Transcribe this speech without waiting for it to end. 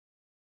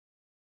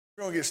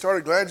We're going to get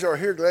started. Glad you are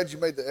here. Glad you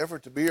made the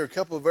effort to be here. A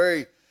couple of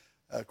very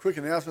quick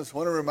announcements. I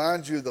want to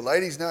remind you the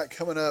ladies' night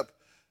coming up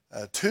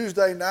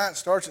Tuesday night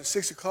starts at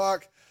 6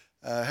 o'clock.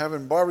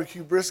 Having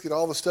barbecue brisket,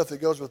 all the stuff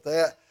that goes with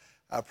that.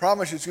 I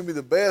promise you it's going to be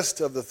the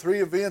best of the three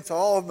events.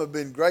 All of them have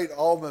been great.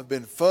 All of them have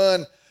been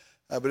fun.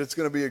 But it's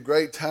going to be a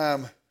great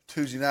time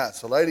Tuesday night.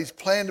 So ladies,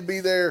 plan to be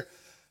there.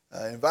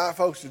 Invite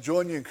folks to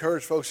join you.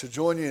 Encourage folks to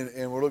join you.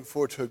 And we're looking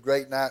forward to a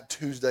great night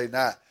Tuesday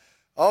night.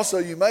 Also,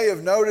 you may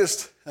have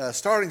noticed,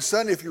 starting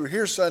Sunday, if you were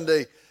here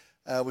Sunday,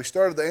 we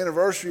started the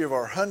anniversary of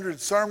our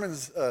 100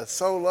 Sermons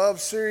So Love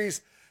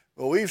series.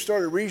 Well, we've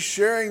started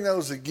resharing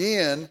those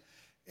again,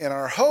 and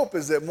our hope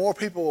is that more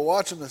people will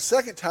watch them the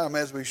second time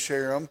as we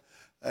share them,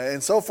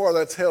 and so far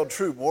that's held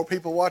true. More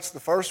people watched the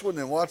first one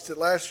than watched it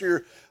last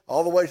year,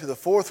 all the way to the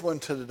fourth one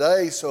to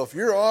today. So if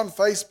you're on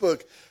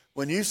Facebook,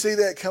 when you see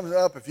that coming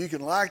up, if you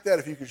can like that,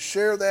 if you can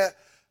share that,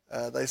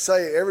 they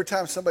say every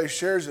time somebody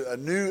shares it, a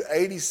new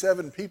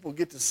 87 people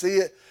get to see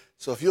it.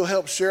 So if you'll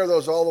help share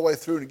those all the way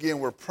through, and again,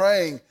 we're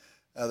praying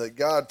that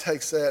God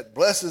takes that,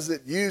 blesses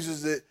it,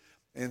 uses it,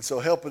 and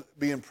so help it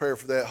be in prayer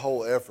for that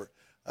whole effort.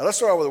 Let's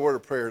start with a word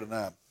of prayer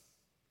tonight.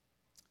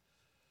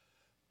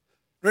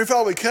 Dear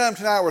Father, we come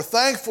tonight, we're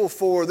thankful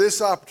for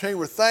this opportunity.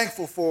 We're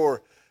thankful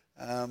for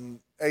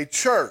a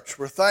church.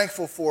 We're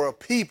thankful for a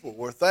people.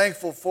 We're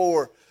thankful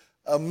for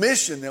a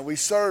mission that we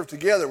serve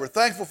together. We're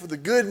thankful for the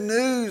good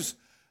news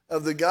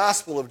of the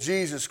gospel of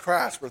Jesus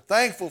Christ. We're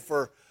thankful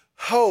for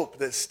hope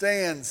that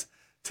stands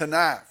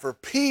tonight, for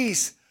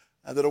peace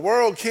that the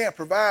world can't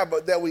provide,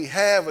 but that we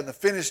have in the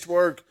finished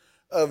work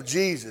of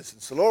Jesus.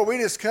 And so, Lord, we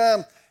just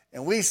come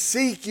and we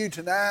seek you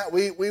tonight.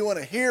 We want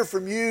to hear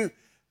from you,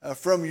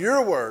 from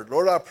your word.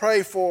 Lord, I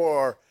pray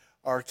for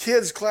our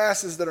kids'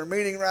 classes that are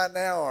meeting right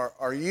now,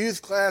 our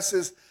youth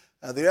classes,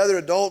 the other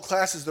adult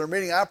classes that are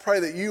meeting. I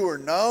pray that you are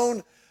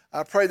known.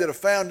 I pray that a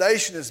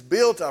foundation is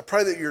built. I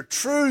pray that your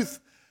truth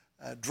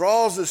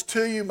draws us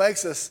to you,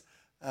 makes us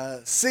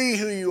see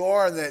who you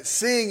are, and that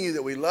seeing you,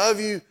 that we love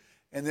you,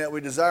 and that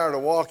we desire to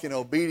walk in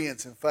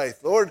obedience and faith.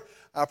 Lord,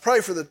 I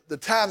pray for the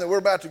time that we're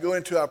about to go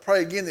into. I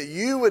pray again that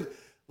you would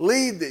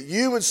lead, that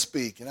you would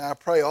speak, and I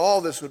pray all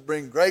this would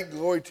bring great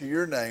glory to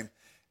your name.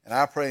 And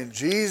I pray in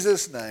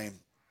Jesus' name,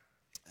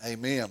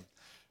 amen.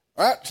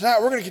 All right, tonight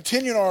we're going to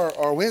continue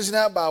our Wednesday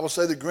night Bible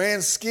study, the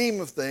grand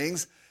scheme of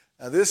things.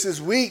 This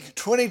is week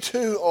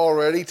 22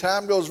 already.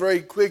 Time goes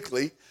very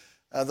quickly.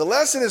 The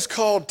lesson is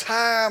called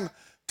Time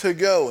to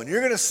Go, and you're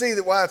going to see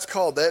why it's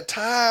called that,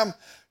 Time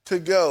to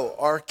Go.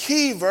 Our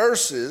key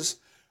verses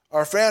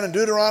are found in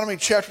Deuteronomy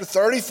chapter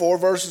 34,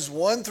 verses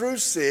 1 through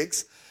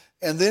 6,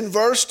 and then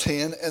verse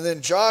 10, and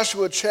then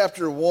Joshua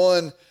chapter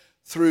 1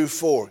 through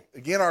 4.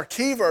 Again, our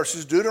key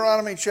verses,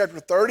 Deuteronomy chapter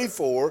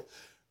 34,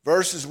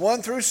 verses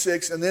 1 through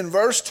 6, and then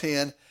verse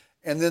 10,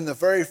 and then the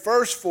very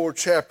first 4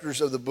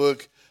 chapters of the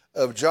book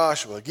of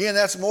Joshua. Again,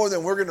 that's more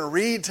than we're going to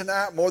read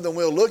tonight, more than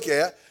we'll look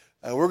at.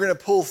 We're going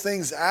to pull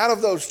things out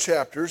of those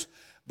chapters,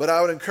 but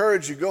I would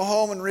encourage you, go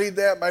home and read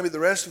that. Maybe the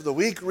rest of the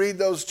week read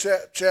those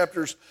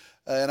chapters,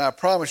 and I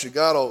promise you,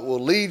 God will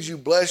lead you,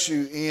 bless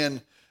you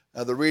in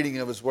the reading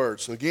of his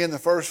word. So again, the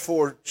first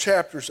 4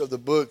 chapters of the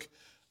book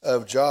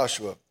of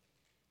Joshua.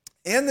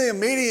 In the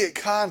immediate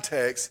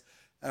context,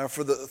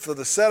 for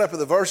the setup of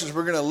the verses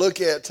we're going to look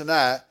at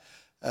tonight,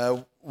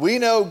 we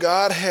know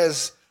God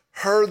has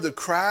heard the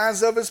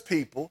cries of his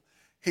people.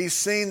 He's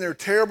seen their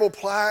terrible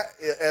plight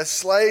as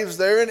slaves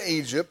there in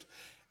Egypt,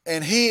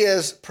 and he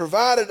has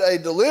provided a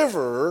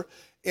deliverer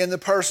in the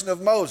person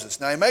of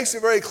Moses. Now, he makes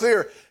it very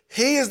clear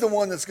he is the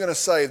one that's going to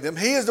save them.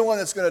 He is the one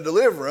that's going to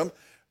deliver them,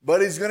 but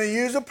he's going to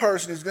use a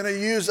person. He's going to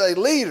use a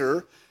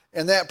leader,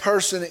 and that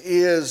person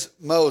is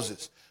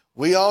Moses.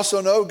 We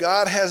also know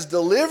God has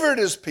delivered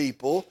his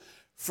people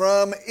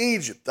from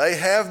Egypt. They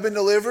have been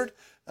delivered.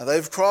 Now,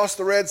 they've crossed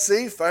the Red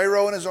Sea.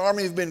 Pharaoh and his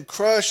army have been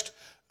crushed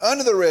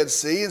under the Red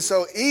Sea, and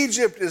so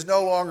Egypt is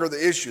no longer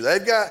the issue.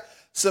 They've got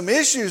some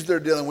issues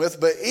they're dealing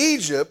with, but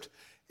Egypt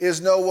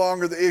is no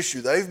longer the issue.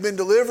 They've been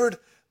delivered.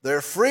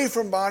 They're free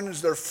from bondage.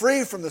 They're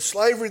free from the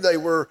slavery they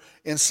were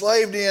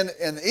enslaved in,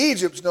 and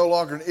Egypt's no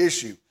longer an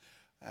issue.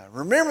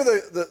 Remember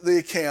the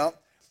account.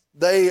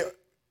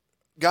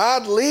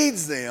 God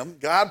leads them.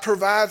 God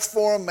provides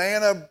for them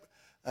manna,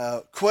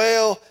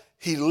 quail.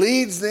 He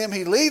leads them.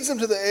 He leads them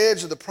to the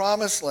edge of the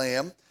promised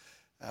land.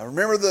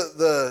 Remember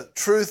the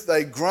truth,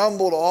 they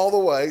grumbled all the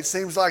way.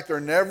 Seems like they're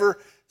never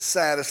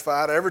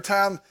satisfied. Every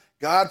time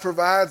God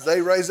provides, they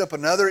raise up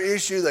another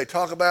issue. They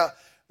talk about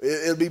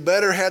it would be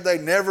better had they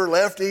never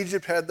left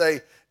Egypt, had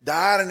they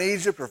died in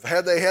Egypt, or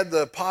had they had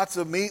the pots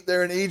of meat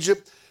there in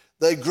Egypt.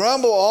 They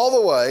grumble all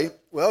the way.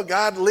 Well,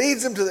 God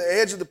leads them to the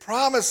edge of the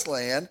promised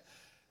land.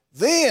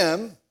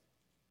 Then,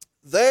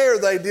 there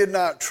they did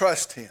not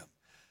trust him.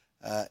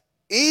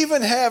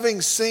 Even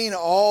having seen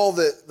all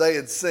that they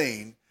had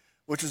seen,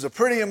 which is a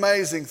pretty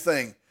amazing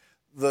thing.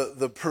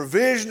 The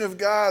provision of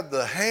God,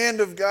 the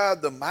hand of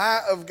God, the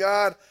might of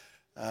God,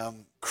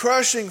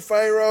 crushing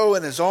Pharaoh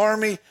and his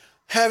army.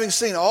 Having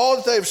seen all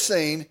that they've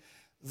seen,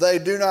 they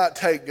do not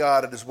take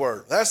God at his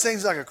word. That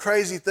seems like a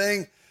crazy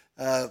thing.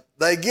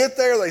 They get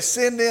there, they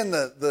send in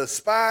the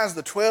spies,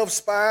 the 12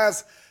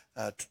 spies.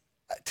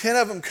 10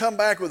 of them come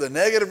back with a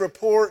negative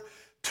report.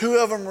 2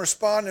 of them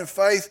respond in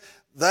faith.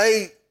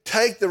 They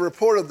take the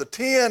report of the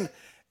 10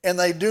 and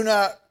they do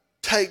not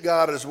take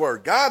God at his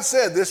word. God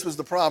said this was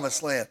the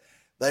promised land.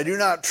 They do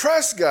not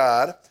trust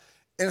God,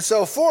 and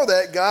so for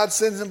that, God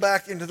sends them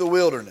back into the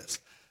wilderness.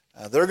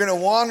 They're going to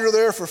wander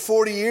there for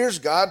 40 years.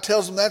 God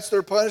tells them that's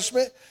their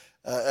punishment,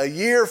 a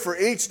year for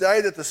each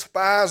day that the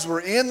spies were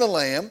in the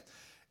land.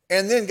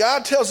 And then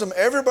God tells them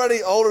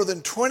everybody older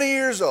than 20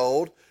 years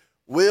old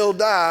will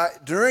die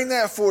during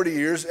that 40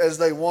 years as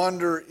they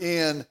wander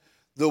in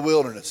the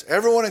wilderness.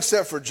 Everyone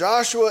except for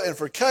Joshua and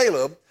for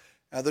Caleb,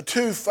 the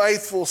 2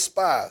 faithful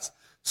spies.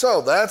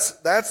 So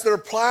that's their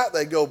plight.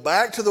 They go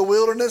back to the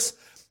wilderness.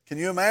 Can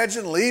you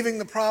imagine leaving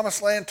the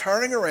promised land,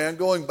 turning around,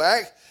 going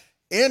back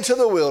into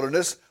the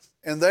wilderness,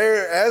 and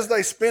there, as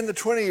they spend the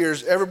 20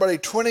 years, everybody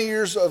 20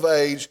 years of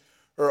age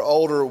or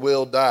older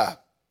will die.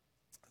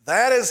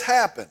 That has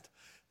happened.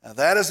 Now,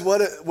 that is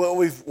what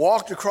we've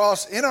walked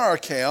across in our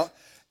account,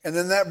 and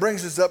then that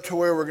brings us up to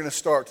where we're going to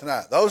start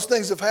tonight. Those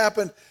things have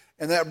happened,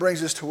 and that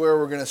brings us to where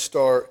we're going to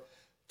start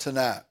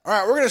tonight. All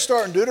right, we're going to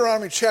start in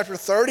Deuteronomy chapter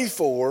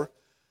 34,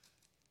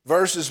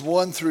 verses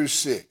 1 through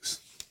 6.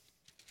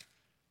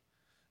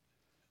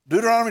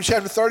 Deuteronomy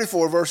chapter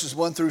 34, verses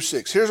 1 through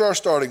 6. Here's our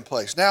starting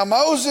place. Now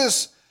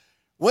Moses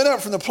went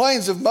up from the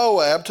plains of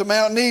Moab to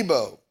Mount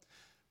Nebo,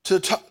 to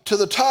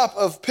the top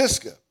of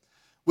Pisgah,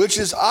 which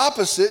is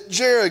opposite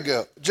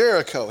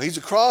Jericho. He's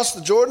across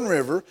the Jordan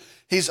River.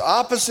 He's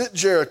opposite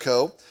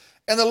Jericho.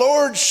 And the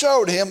Lord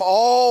showed him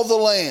all the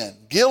land,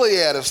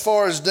 Gilead as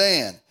far as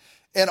Dan,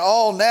 and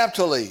all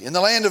Naphtali, and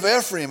the land of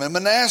Ephraim and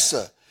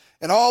Manasseh,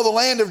 and all the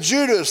land of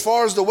Judah as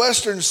far as the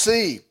western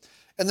sea,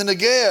 and the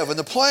Negev, and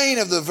the plain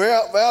of the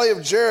valley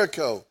of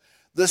Jericho,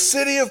 the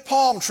city of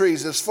palm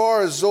trees as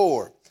far as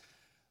Zor.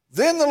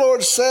 Then the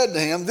Lord said to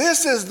him,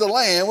 this is the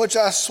land which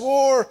I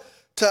swore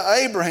to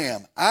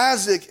Abraham,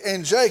 Isaac,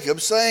 and Jacob,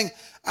 saying,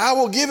 I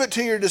will give it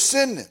to your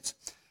descendants.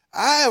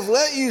 I have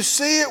let you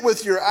see it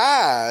with your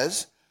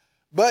eyes,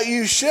 but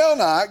you shall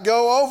not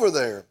go over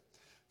there.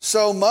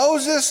 So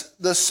Moses,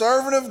 the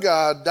servant of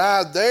God,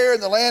 died there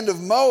in the land of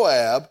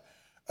Moab,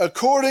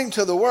 according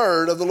to the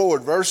word of the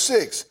Lord. Verse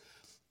 6.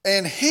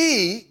 And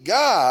he,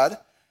 God,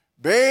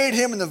 buried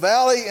him in the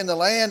valley in the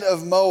land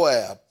of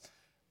Moab,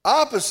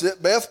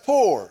 opposite Beth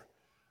Peor.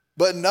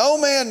 But no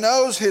man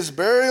knows his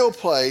burial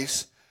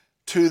place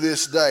to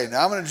this day.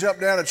 Now I'm going to jump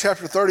down to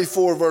chapter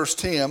 34, verse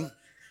 10.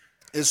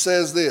 It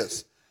says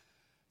this.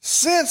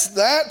 Since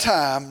that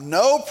time,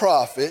 no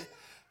prophet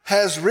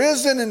has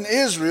risen in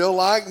Israel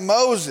like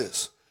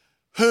Moses,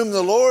 whom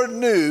the Lord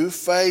knew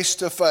face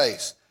to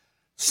face.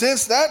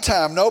 Since that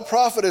time, no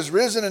prophet has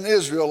risen in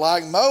Israel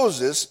like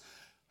Moses,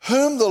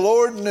 whom the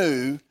Lord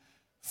knew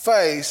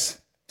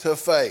face to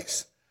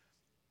face.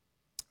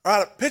 All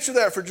right, picture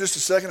that for just a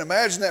second.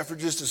 Imagine that for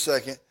just a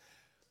second.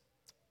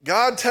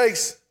 God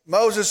takes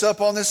Moses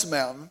up on this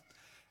mountain,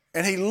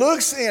 and he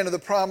looks into the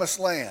promised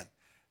land.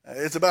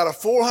 It's about a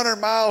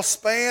 400-mile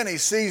span. He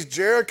sees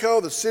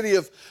Jericho, the city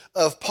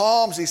of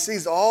palms. He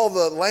sees all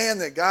the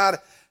land that God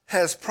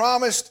has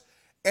promised,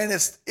 and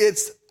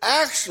it's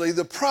actually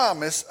the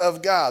promise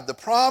of God. The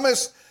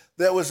promise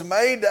that was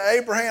made to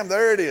Abraham,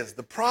 there it is.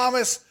 The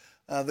promise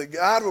that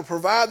God will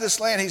provide this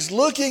land. He's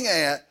looking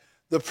at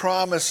the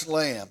promised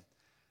land.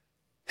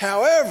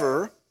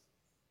 However,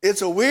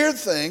 it's a weird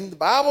thing. The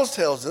Bible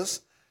tells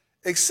us,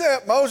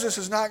 except Moses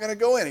is not going to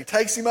go in. He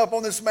takes him up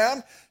on this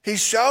mountain. He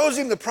shows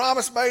him the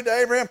promise made to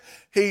Abraham.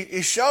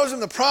 He shows him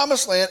the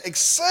promised land,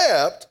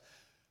 except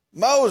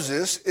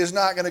Moses is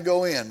not going to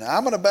go in. Now,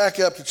 I'm going to back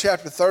up to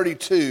chapter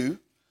 32,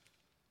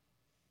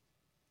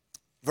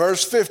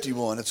 verse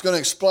 51. It's going to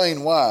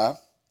explain why.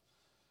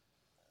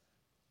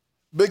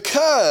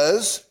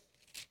 Because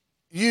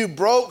you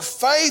broke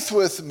faith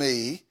with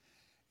me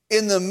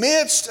in the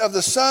midst of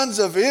the sons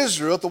of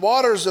Israel at the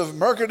waters of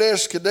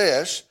Merkadesh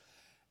Kadesh,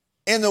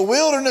 in the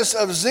wilderness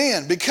of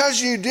Zin,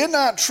 because you did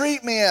not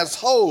treat me as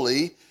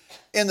holy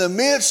in the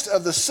midst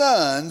of the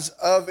sons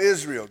of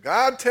Israel.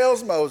 God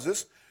tells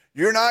Moses,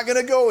 you're not going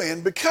to go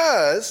in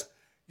because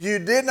you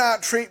did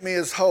not treat me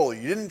as holy.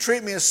 You didn't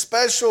treat me as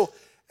special,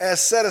 as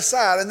set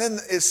aside. And then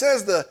it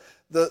says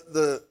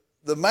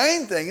the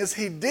main thing is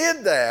he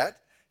did that.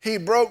 He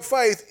broke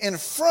faith in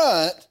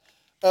front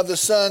of the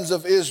sons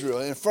of Israel,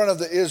 in front of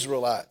the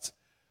Israelites.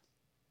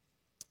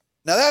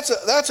 Now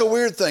that's a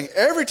weird thing.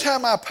 Every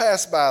time I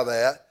pass by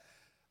that,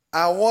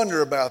 I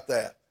wonder about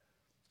that.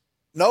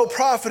 No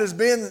prophet has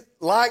been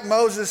like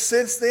Moses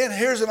since then.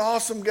 Here's an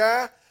awesome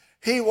guy.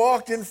 He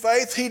walked in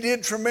faith. He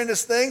did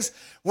tremendous things.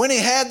 When he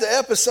had the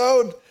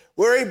episode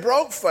where he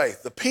broke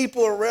faith, the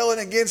people are railing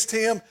against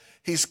him.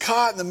 He's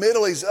caught in the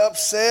middle. He's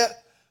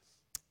upset.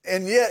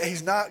 And yet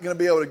he's not going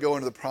to be able to go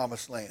into the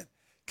promised land.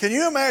 Can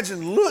you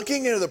imagine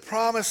looking into the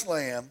promised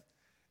land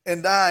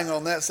and dying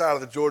on that side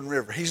of the Jordan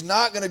River? He's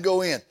not going to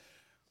go in.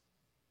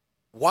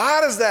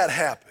 Why does that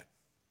happen?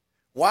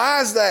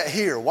 Why is that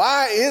here?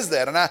 Why is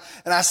that? And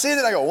I see that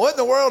and I go, what in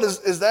the world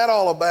is that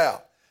all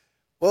about?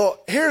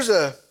 Well, here's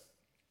a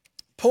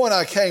point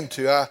I came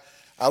to.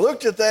 I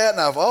looked at that,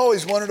 and I've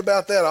always wondered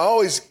about that. I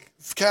always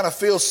kind of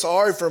feel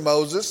sorry for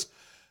Moses.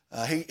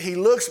 He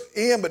looks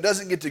in but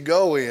doesn't get to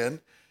go in.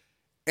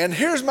 And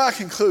here's my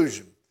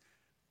conclusion.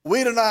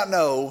 We do not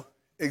know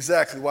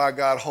exactly why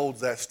God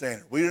holds that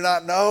standard. We do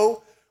not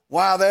know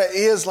why that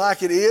is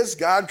like it is.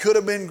 God could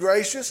have been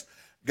gracious.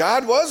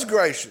 God was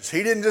gracious.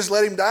 He didn't just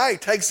let him die. He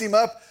takes him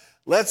up,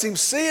 lets him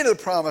see into the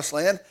promised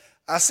land.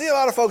 I see a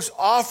lot of folks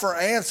offer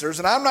answers,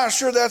 and I'm not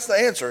sure that's the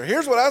answer.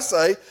 Here's what I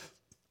say.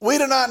 We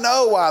do not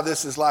know why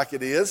this is like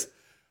it is,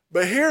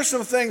 but here's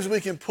some things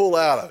we can pull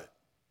out of it.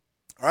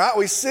 All right,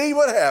 we see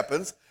what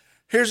happens.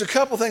 Here's a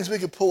couple things we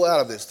can pull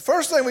out of this. The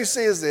first thing we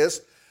see is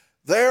this.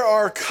 There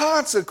are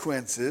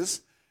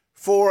consequences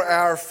for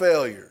our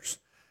failures.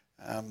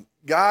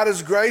 God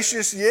is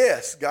gracious,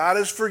 yes. God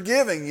is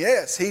forgiving,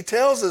 yes. He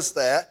tells us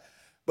that,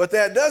 but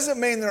that doesn't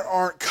mean there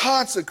aren't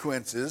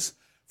consequences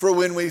for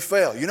when we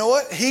fail. You know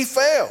what? He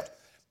failed,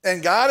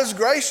 and God is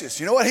gracious.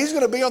 You know what? He's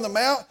going to be on the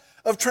Mount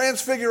of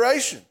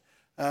Transfiguration.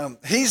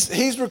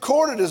 He's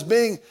recorded as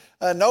being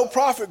no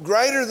prophet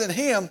greater than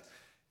him,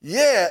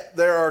 yet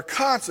there are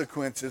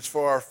consequences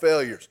for our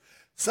failures.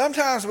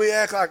 Sometimes we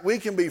act like we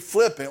can be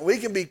flippant, we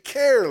can be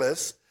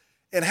careless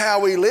in how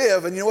we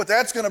live, and you know what?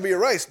 That's going to be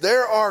erased.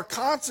 There are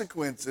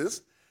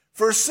consequences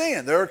for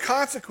sin. There are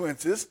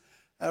consequences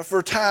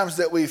for times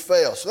that we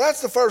fail. So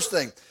that's the first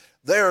thing.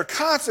 There are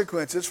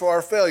consequences for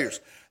our failures.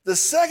 The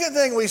second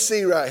thing we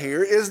see right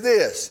here is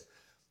this.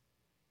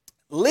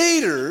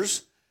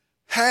 Leaders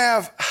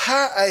have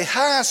a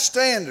high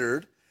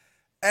standard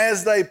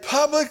as they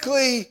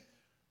publicly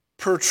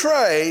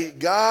portray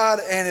God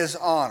and his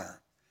honor.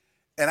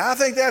 And I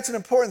think that's an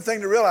important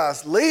thing to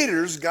realize.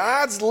 Leaders,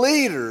 God's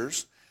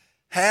leaders,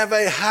 have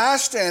a high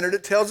standard.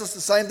 It tells us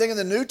the same thing in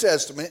the New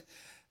Testament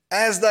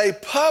as they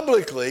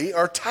publicly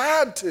are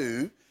tied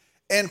to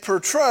and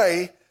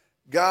portray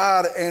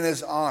God and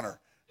his honor.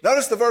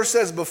 Notice the verse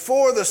says,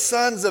 before the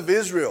sons of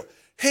Israel.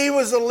 He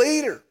was a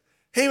leader.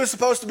 He was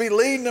supposed to be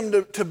leading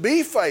them to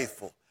be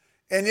faithful,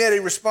 and yet he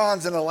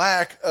responds in a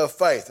lack of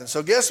faith. And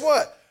so guess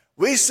what?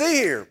 We see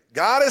here,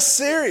 God is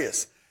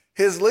serious.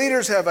 His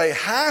leaders have a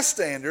high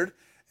standard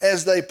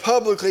as they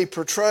publicly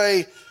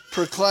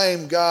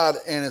proclaim God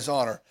and his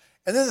honor.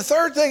 And then the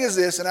third thing is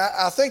this, and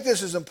I think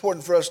this is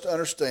important for us to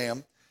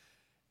understand,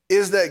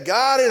 is that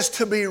God is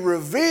to be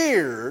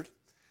revered,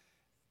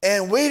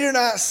 and we do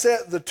not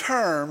set the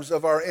terms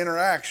of our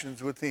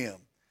interactions with him.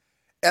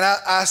 And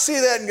I see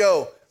that and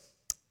go,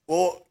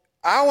 well,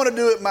 I want to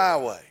do it my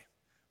way.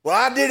 Well,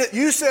 I did it,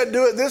 you said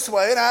do it this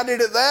way, and I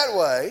did it that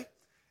way,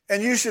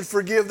 and you should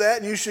forgive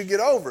that and you should get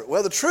over it.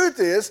 Well, the truth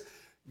is,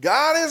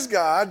 God is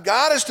God.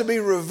 God is to be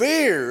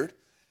revered,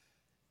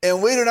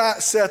 and we do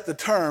not set the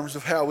terms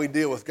of how we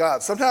deal with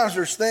God. Sometimes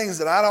there's things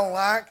that I don't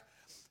like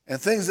and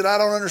things that I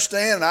don't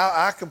understand, and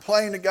I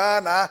complain to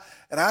God,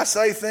 and I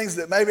say things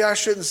that maybe I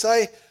shouldn't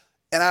say,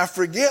 and I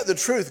forget the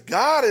truth.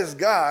 God is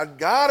God.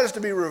 God is to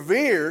be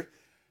revered,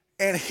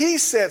 and he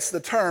sets the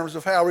terms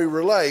of how we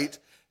relate,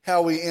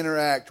 how we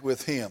interact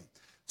with him.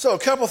 So a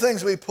couple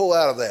things we pull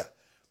out of that.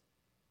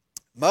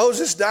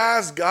 Moses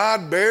dies,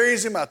 God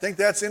buries him. I think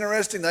that's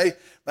interesting.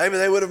 Maybe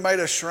they would have made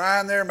a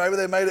shrine there. Maybe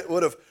they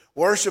would have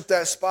worshiped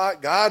that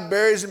spot. God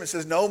buries him. It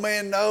says no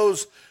man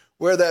knows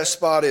where that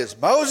spot is.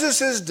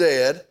 Moses is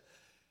dead,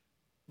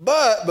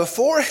 but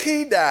before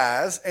he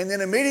dies, and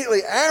then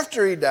immediately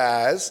after he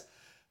dies,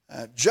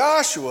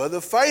 Joshua, the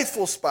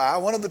faithful spy,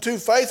 one of the two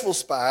faithful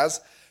spies,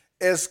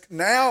 is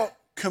now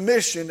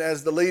commissioned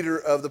as the leader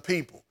of the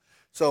people.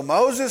 So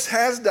Moses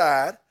has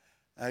died.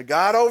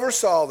 God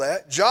oversaw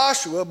that.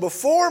 Joshua,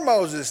 before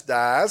Moses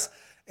dies,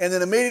 and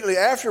then immediately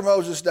after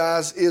Moses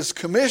dies, is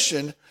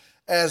commissioned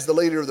as the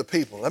leader of the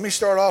people. Let me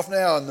start off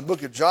now in the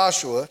book of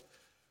Joshua,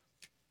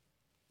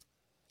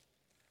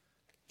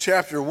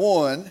 chapter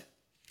 1,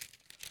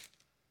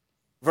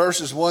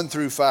 verses 1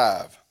 through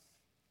 5.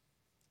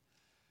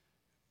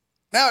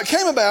 Now it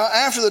came about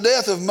after the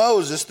death of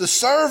Moses, the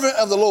servant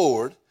of the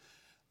Lord,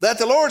 that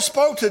the Lord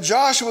spoke to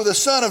Joshua the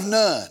son of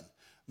Nun,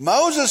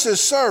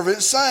 Moses'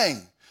 servant,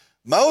 saying,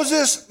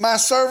 Moses, my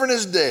servant,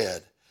 is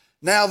dead.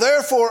 Now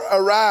therefore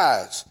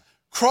arise,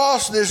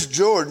 cross this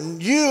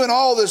Jordan, you and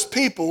all this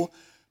people,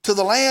 to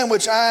the land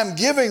which I am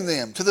giving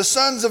them, to the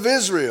sons of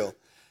Israel.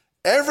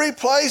 Every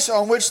place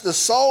on which the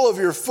sole of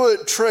your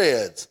foot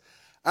treads,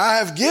 I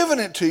have given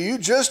it to you,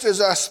 just as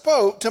I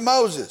spoke to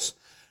Moses.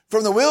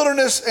 From the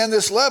wilderness and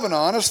this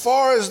Lebanon, as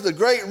far as the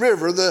great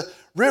river, the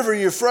river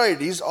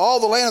Euphrates, all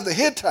the land of the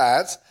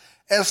Hittites,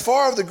 as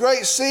far as the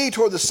great sea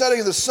toward the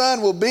setting of the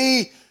sun will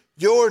be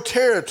your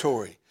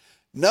territory.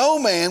 No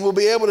man will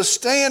be able to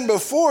stand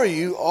before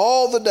you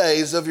all the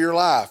days of your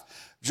life.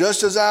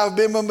 Just as I have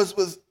been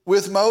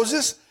with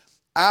Moses,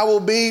 I will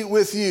be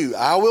with you.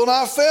 I will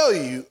not fail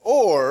you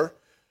or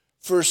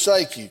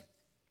forsake you.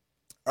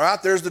 All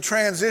right, there's the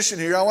transition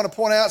here. I want to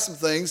point out some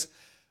things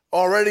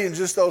already in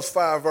just those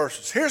 5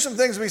 verses. Here's some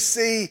things we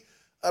see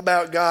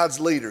about God's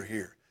leader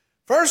here.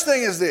 First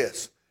thing is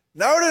this.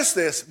 Notice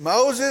this,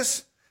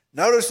 Moses.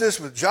 Notice this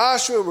with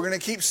Joshua. We're going to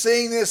keep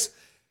seeing this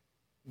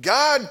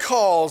God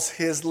calls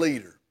his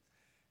leader.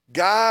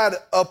 God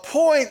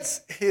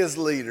appoints his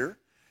leader.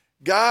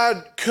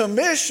 God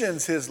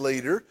commissions his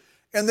leader.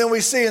 And then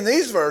we see in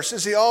these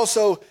verses, he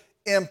also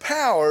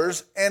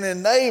empowers and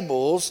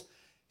enables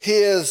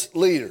his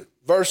leader.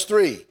 Verse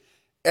 3,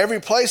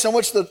 every place on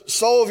which the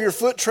sole of your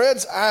foot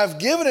treads, I have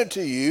given it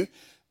to you,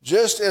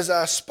 just as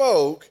I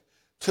spoke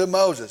to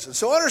Moses. And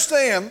so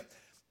understand,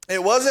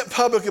 it wasn't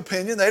public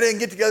opinion. They didn't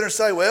get together and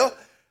say, well,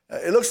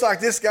 it looks like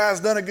this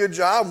guy's done a good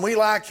job and we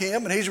like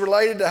him and he's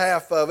related to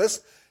half of us.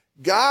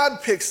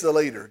 God picks the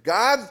leader.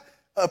 God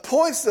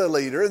appoints the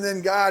leader, and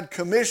then God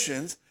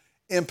commissions,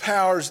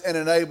 empowers, and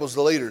enables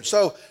the leader.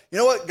 So, you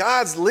know what?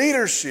 God's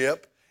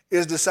leadership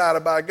is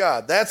decided by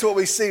God. That's what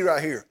we see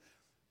right here.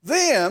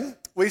 Then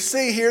we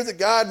see here that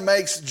God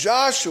makes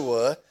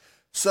Joshua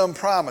some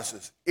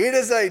promises. It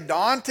is a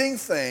daunting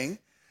thing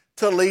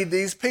to lead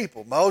these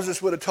people.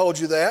 Moses would have told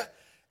you that.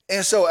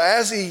 And so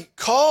as he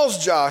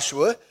calls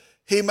Joshua,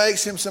 he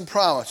makes him some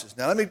promises.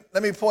 Now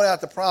let me point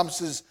out the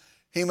promises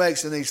he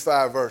makes in these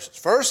 5 verses.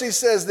 First, he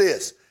says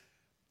this: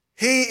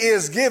 he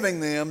is giving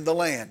them the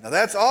land. Now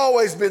that's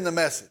always been the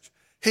message.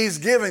 He's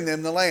giving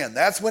them the land.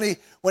 That's when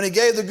he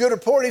gave the good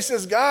report, he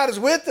says, God is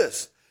with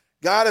us.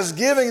 God is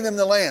giving them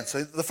the land.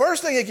 So the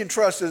first thing he can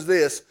trust is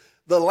this: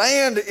 the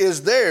land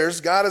is theirs.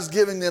 God is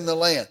giving them the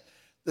land.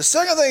 The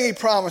second thing he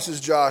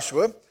promises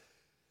Joshua: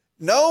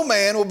 no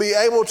man will be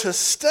able to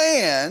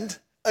stand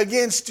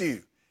against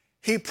you.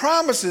 He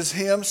promises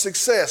him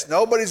success.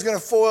 Nobody's going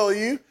to foil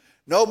you.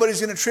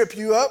 Nobody's going to trip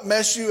you up,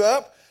 mess you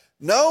up.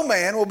 No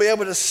man will be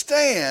able to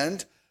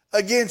stand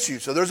against you.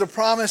 So there's a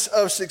promise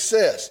of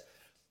success.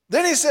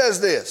 Then he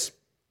says this: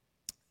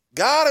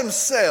 God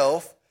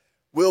himself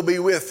will be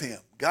with him.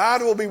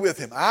 God will be with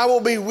him. I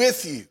will be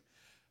with you.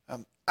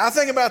 I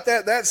think about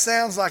that. That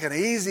sounds like an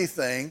easy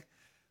thing.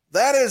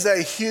 That is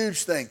a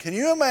huge thing. Can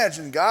you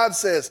imagine? God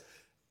says,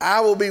 I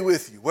will be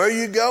with you. Where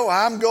you go,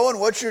 I'm going.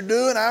 What you're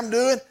doing, I'm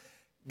doing.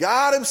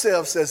 God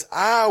himself says,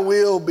 I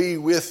will be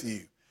with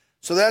you.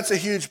 So that's a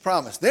huge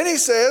promise. Then he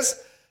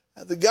says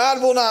that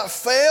God will not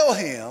fail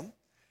him.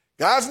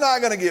 God's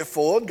not going to get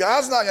fooled.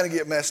 God's not going to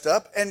get messed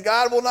up. And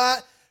God will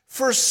not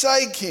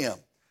forsake him.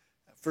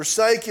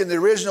 Forsake in the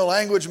original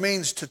language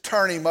means to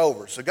turn him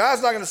over. So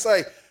God's not going to say,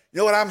 you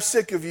know what, I'm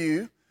sick of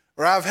you,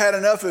 or I've had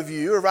enough of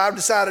you, or if I've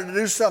decided to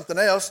do something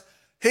else.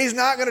 He's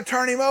not going to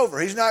turn him over.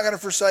 He's not going to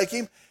forsake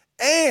him,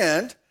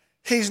 and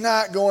he's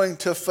not going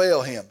to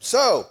fail him.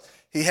 So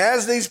he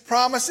has these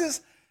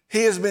promises.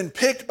 He has been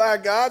picked by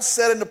God,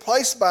 set into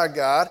place by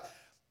God,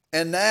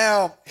 and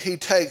now he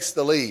takes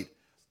the lead.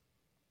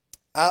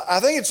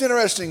 I think it's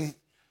interesting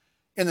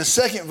in the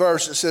second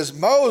verse it says,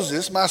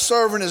 Moses, my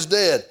servant, is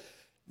dead.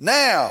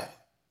 Now,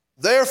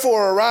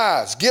 therefore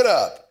arise, get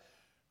up,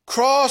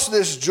 cross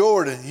this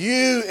Jordan,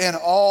 you and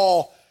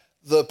all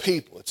the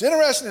people. It's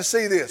interesting to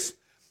see this.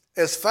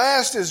 As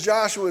fast as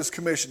Joshua is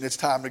commissioned, it's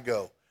time to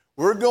go.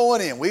 We're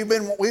going in. We've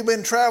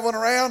been traveling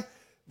around,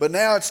 but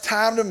now it's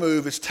time to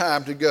move. It's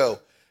time to go.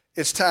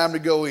 It's time to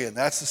go in.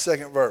 That's the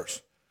second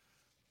verse.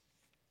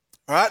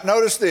 All right,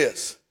 notice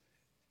this.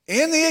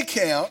 In the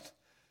account,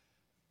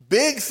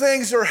 big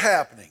things are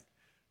happening.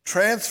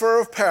 Transfer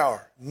of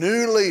power,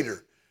 new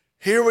leader.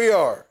 Here we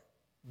are.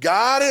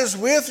 God is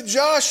with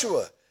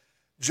Joshua.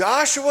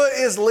 Joshua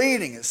is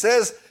leading. It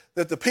says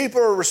that the people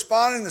are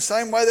responding the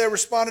same way they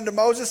responded to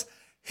Moses.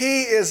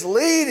 He is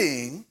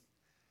leading,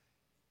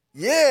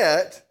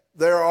 yet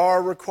there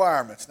are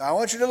requirements. Now I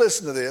want you to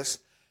listen to this.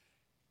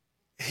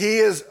 He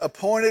has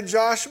appointed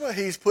Joshua.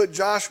 He's put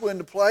Joshua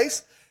into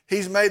place.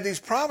 He's made these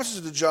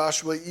promises to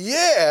Joshua,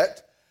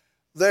 yet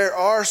there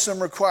are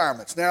some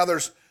requirements. Now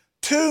there's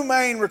 2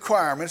 main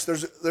requirements.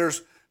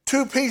 There's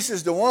 2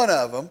 pieces to one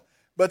of them,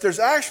 but there's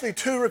actually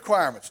 2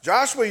 requirements.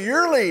 Joshua,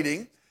 you're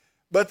leading,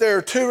 but there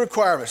are 2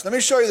 requirements. Let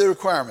me show you the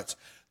requirements.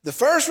 The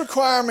first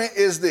requirement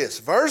is this.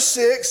 Verse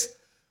 6,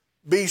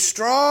 be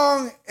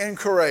strong and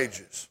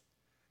courageous.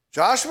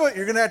 Joshua,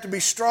 you're going to have to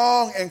be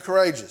strong and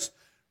courageous.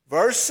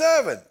 Verse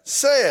 7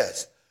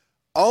 says,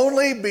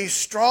 only be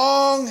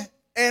strong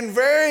and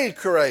very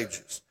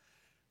courageous.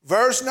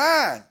 Verse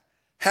 9,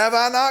 have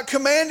I not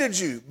commanded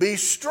you? Be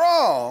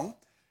strong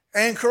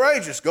and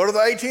courageous. Go to the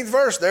 18th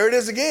verse. There it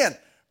is again.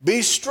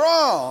 Be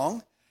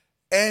strong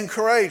and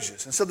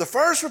courageous. And so the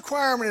first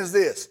requirement is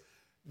this.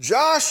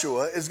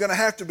 Joshua is going to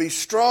have to be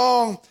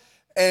strong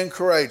and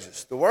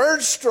courageous. The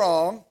word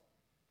strong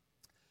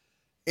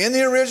in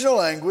the original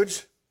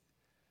language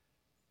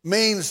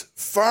means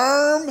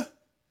firm,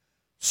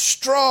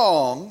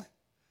 strong,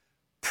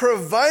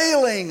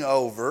 prevailing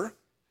over,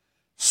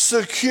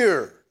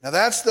 secure. Now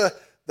that's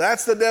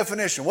the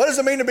definition. What does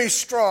it mean to be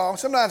strong?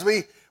 Sometimes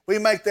we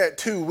make that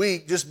too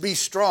weak, just be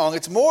strong.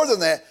 It's more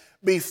than that.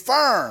 Be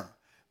firm,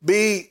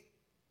 be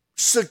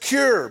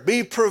secure,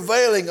 be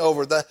prevailing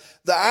over. The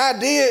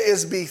idea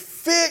is be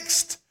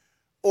fixed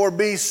or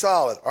be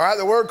solid. All right,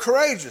 the word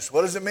courageous.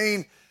 What does it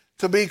mean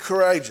to be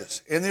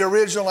courageous? In the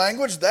original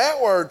language,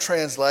 that word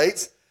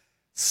translates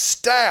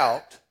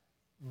stout,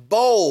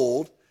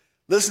 bold.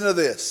 Listen to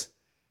this.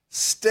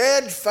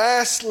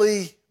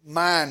 Steadfastly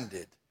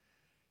minded.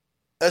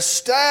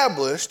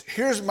 established,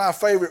 here's my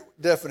favorite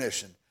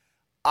definition,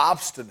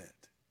 obstinate,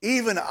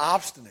 even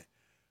obstinate.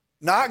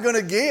 Not going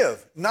to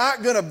give,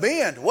 not going to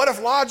bend. What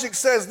if logic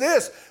says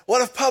this?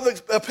 What if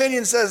public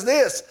opinion says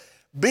this?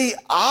 Be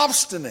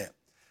obstinate.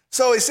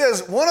 So he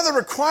says one of the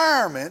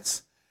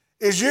requirements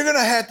is you're going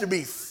to have to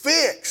be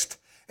fixed,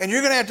 and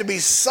you're going to have to be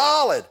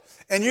solid,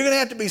 and you're going to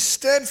have to be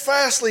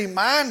steadfastly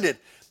minded.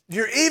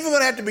 You're even going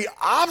to have to be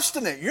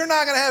obstinate. You're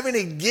not going to have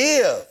any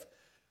give.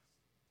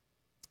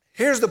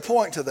 Here's the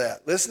point to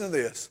that. Listen to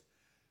this.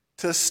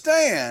 To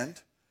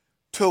stand,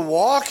 to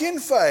walk in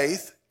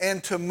faith,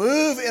 and to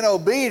move in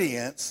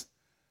obedience,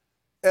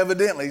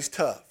 evidently is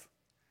tough.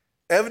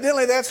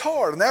 Evidently that's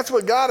hard, and that's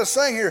what God is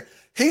saying here.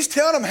 He's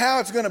telling them how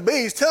it's going to be.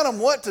 He's telling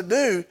them what to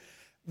do,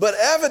 but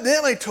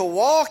evidently to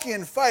walk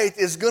in faith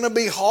is going to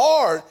be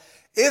hard.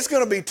 It's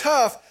going to be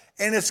tough,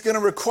 and it's going to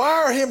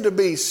require him to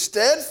be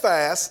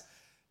steadfast,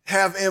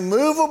 have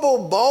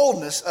immovable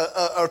boldness,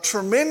 a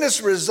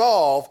tremendous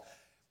resolve,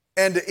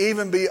 and to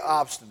even be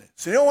obstinate.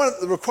 So you know one of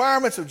the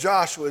requirements of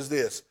Joshua is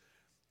this.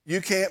 You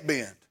can't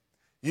bend.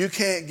 You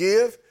can't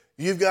give.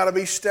 You've got to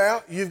be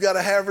stout. You've got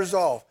to have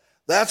resolve.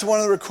 That's one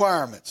of the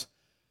requirements.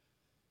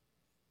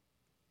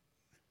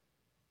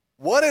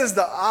 What is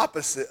the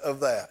opposite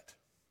of that?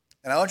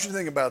 And I want you to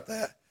think about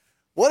that.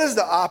 What is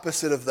the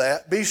opposite of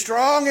that? Be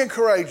strong and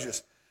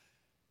courageous.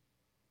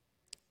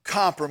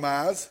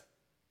 Compromise.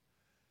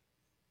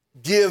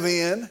 Give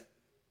in.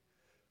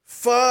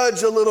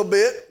 Fudge a little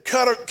bit.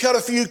 Cut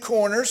a few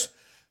corners.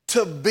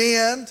 To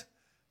bend.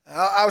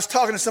 I was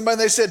talking to somebody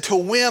and they said to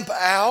wimp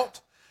out.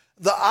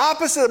 The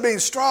opposite of being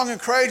strong and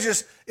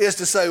courageous is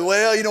to say,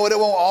 well, you know what, it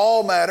won't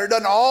all matter. It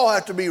doesn't all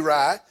have to be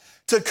right.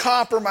 To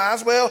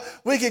compromise, well,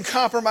 we can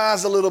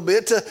compromise a little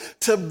bit.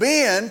 To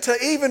bend, to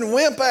even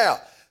wimp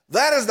out.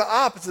 That is the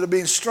opposite of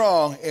being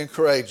strong and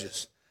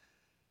courageous.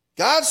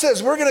 God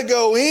says we're going to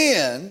go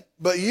in,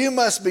 but you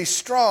must be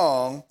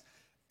strong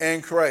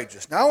and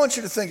courageous. Now, I want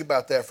you to think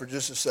about that for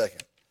just a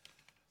second.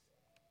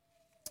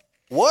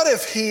 What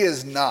if he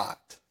is not?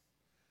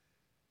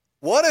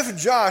 What if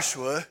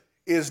Joshua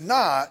is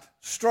not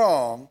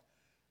strong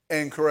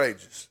and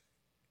courageous?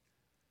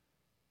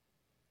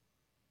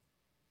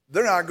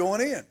 They're not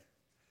going in.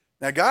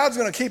 Now, God's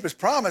going to keep his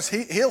promise.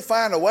 He'll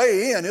find a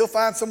way in. He'll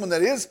find someone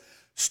that is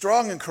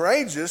strong and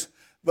courageous,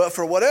 but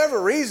for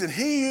whatever reason,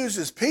 he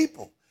uses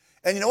people.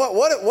 And you know what?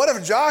 What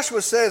if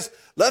Joshua says,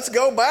 let's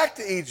go back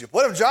to Egypt?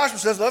 What if Joshua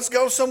says, let's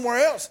go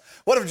somewhere else?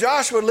 What if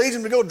Joshua leads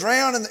him to go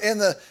drown in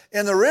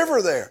the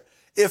river there?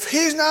 If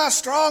he's not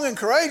strong and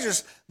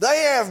courageous, they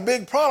have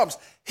big problems.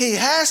 He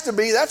has to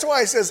be. That's why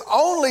he says,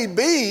 only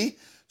be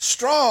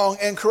strong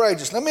and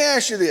courageous. Let me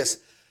ask you this.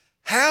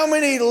 How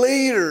many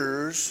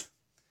leaders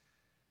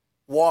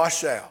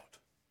wash out?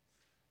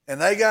 And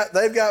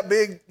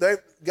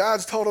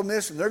God's told them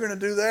this, and they're going to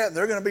do that, and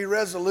they're going to be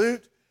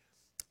resolute,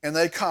 and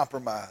they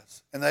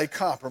compromise, and they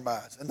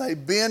compromise, and they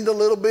bend a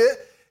little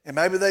bit, and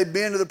maybe they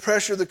bend to the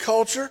pressure of the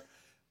culture,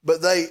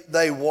 but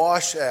they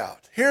wash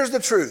out. Here's the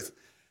truth.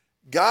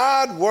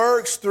 God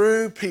works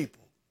through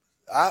people.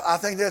 I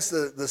think that's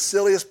the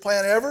silliest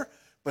plan ever,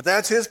 but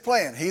that's his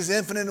plan. He's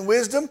infinite in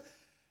wisdom,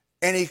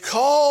 and he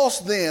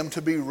calls them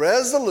to be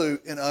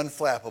resolute and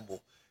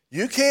unflappable.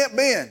 You can't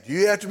bend.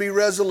 You have to be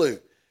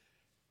resolute.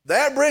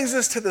 That brings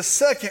us to the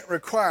second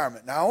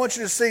requirement. Now, I want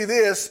you to see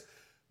this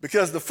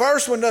because the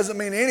first one doesn't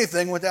mean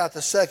anything without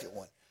the second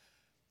one.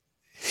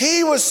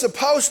 He was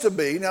supposed to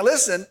be, now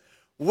listen,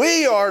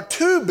 we are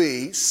to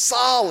be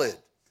solid,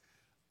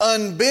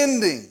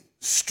 unbending,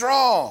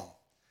 strong.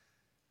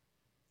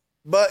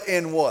 But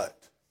in what?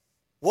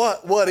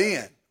 What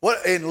in?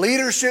 What in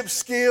leadership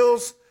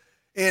skills,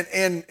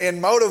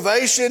 in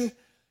motivation?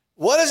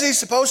 What is he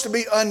supposed to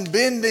be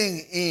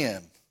unbending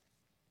in?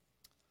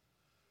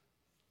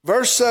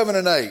 Verse 7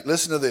 and 8,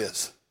 listen to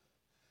this.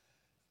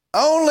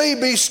 Only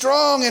be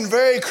strong and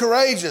very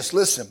courageous.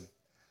 Listen.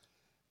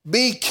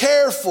 Be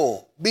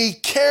careful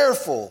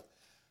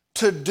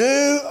to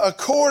do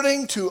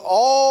according to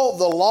all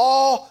the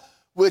law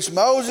which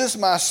Moses,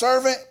 my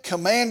servant,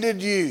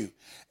 commanded you.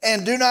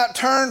 And do not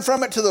turn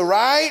from it to the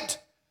right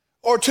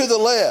or to the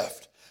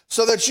left,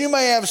 so that you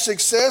may have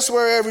success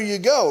wherever you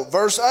go.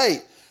 Verse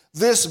 8,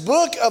 this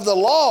book of the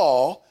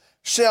law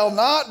shall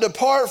not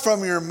depart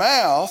from your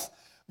mouth,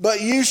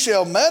 but you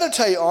shall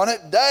meditate on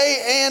it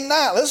day and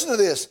night. Listen to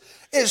this.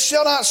 It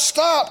shall not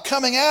stop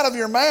coming out of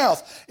your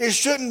mouth. It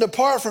shouldn't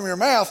depart from your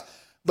mouth,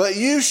 but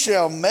you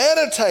shall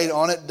meditate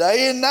on it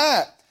day and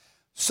night,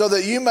 so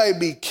that you may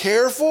be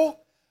careful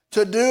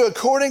to do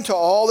according to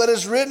all that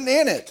is written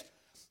in it.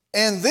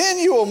 And then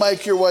you will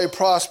make your way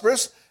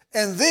prosperous,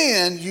 and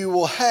then you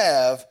will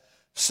have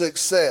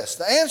success.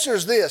 The answer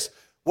is this.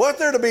 What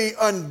they're to be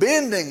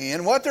unbending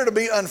in, what they're to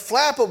be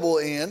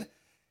unflappable in,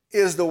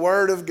 is the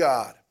Word of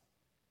God.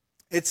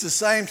 It's the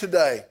same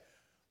today.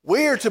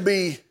 We are to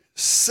be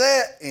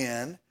set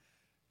in,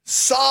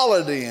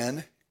 solid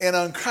in, and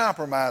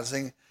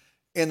uncompromising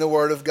in the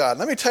Word of God.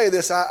 Let me tell you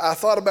this. I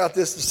thought about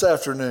this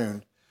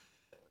afternoon.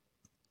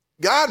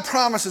 God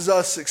promises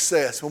us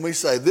success when we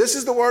say, this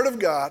is the Word of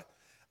God.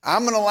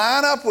 I'm going to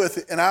line up with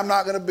it, and I'm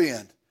not going to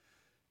bend.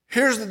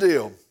 Here's the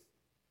deal.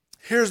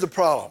 Here's the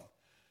problem.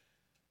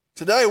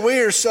 Today we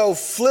are so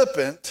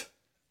flippant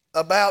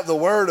about the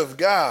Word of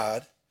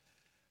God,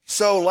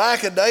 so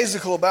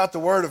lackadaisical about the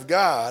Word of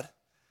God,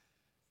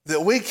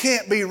 that we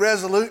can't be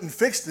resolute in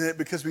fixing it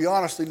because we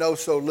honestly know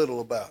so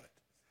little about it.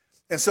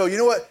 And so you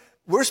know what?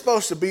 We're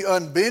supposed to be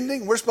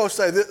unbending. We're supposed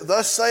to say,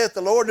 thus saith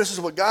the Lord. This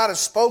is what God has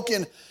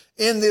spoken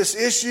in this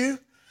issue.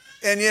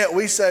 And yet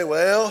we say,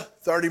 well,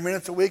 30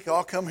 minutes a week,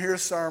 I'll come hear a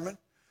sermon.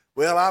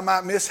 Well, I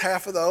might miss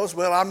half of those.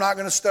 Well, I'm not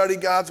going to study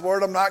God's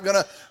Word. I'm not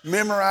going to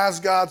memorize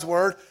God's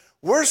Word.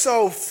 We're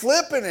so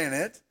flippant in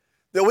it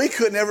that we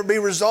could never be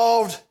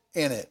resolved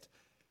in it.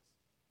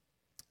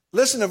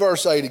 Listen to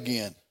verse 8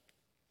 again.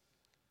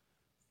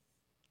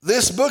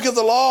 This book of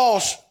the law,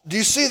 do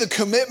you see the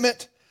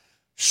commitment?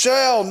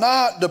 Shall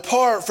not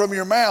depart from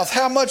your mouth.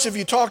 How much have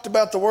you talked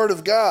about the Word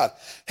of God?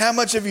 How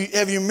much have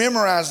you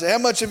memorized it? How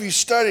much have you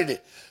studied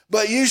it?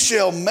 But you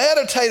shall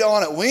meditate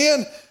on it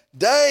when?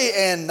 Day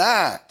and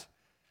night,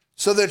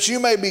 so that you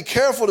may be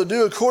careful to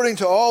do according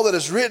to all that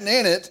is written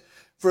in it,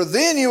 for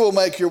then you will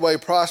make your way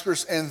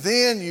prosperous, and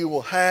then you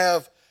will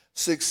have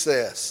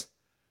success.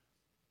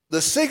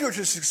 The secret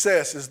to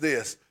success is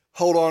this: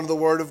 hold on to the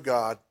Word of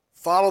God,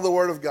 follow the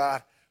Word of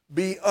God,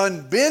 be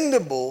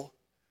unbendable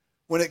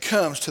when it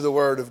comes to the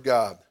Word of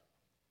God.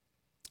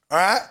 All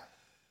right?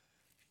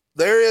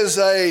 There is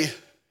a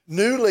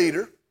new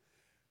leader.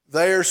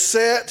 They are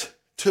set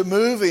to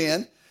move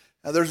in.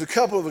 Now, there's a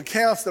couple of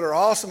accounts that are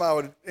awesome. I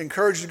would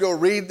encourage you to go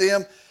read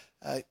them.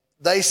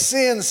 They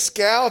send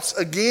scouts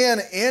again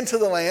into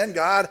the land.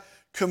 God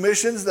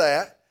commissions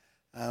that.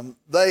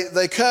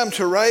 They come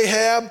to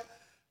Rahab.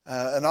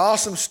 An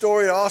awesome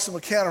story, an awesome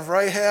account of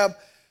Rahab.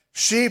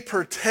 She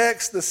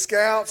protects the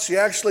scouts. She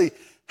actually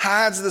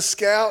hides the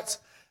scouts.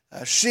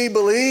 She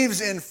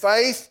believes in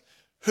faith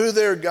who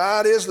their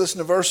God is. Listen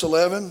to verse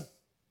 11.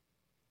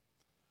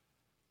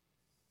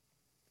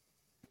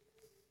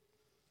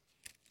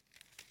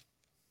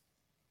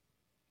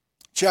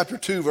 Chapter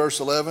 2, verse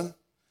 11.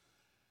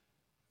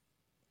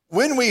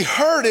 When we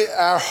heard it,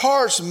 our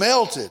hearts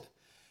melted,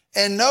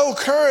 and no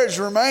courage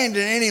remained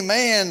in any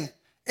man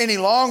any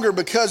longer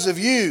because of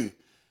you.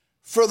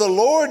 For the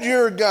Lord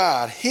your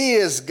God, He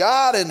is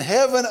God in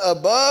heaven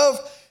above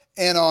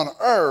and on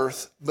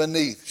earth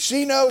beneath.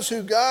 She knows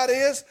who God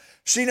is.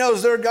 She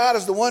knows their God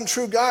is the one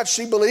true God.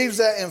 She believes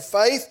that in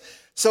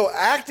faith. So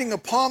acting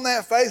upon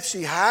that faith,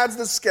 she hides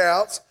the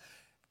scouts,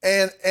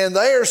 and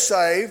they are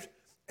saved.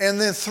 And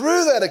then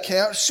through that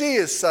account, she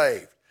is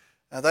saved.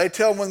 Now they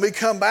tell them, when we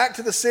come back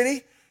to the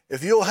city,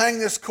 if you'll hang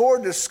this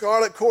cord, this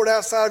scarlet cord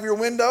outside of your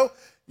window,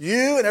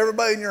 you and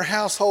everybody in your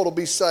household will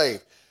be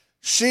saved.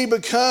 She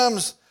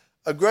becomes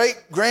a great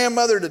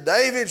grandmother to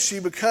David. She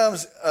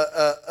becomes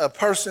a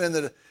person in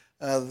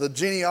the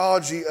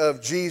genealogy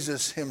of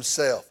Jesus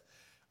himself.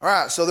 All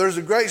right, so there's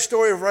a great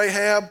story of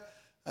Rahab.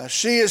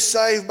 She is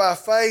saved by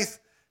faith.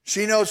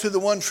 She knows who the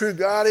one true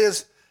God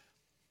is.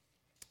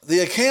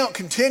 The account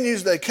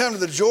continues. They come to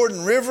the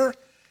Jordan River.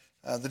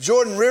 The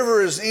Jordan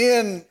River is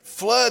in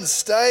flood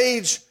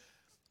stage,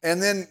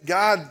 and then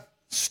God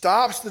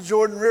stops the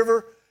Jordan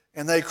River,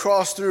 and they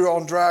cross through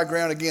on dry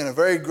ground again. A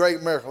very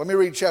great miracle. Let me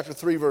read chapter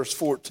 3, verse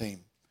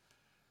 14.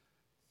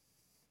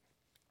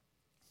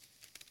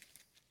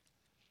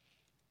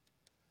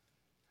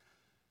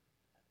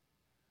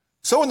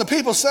 So when the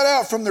people set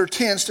out from their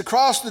tents to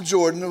cross the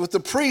Jordan, with the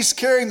priests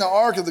carrying the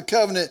ark of the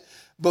covenant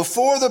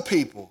before the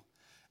people,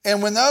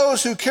 and when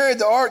those who carried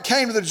the ark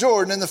came to the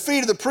Jordan, and the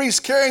feet of the priests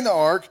carrying the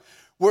ark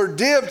were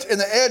dipped in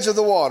the edge of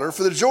the water,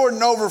 for the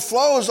Jordan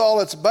overflows all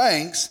its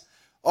banks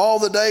all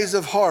the days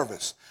of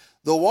harvest.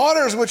 The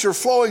waters which are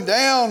flowing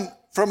down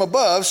from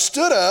above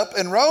stood up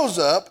and rose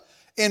up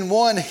in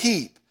one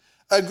heap,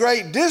 a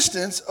great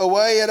distance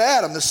away at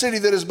Adam, the city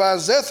that is by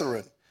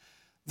Zetharon.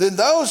 Then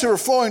those who were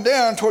flowing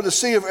down toward the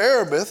sea of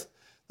Arabith,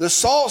 the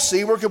salt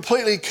sea, were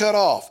completely cut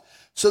off.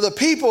 So the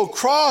people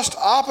crossed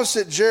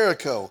opposite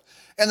Jericho,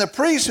 and the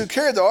priests who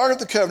carried the ark of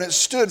the covenant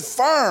stood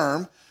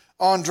firm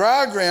on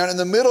dry ground in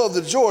the middle of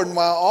the Jordan,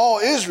 while all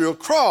Israel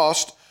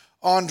crossed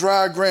on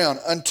dry ground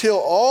until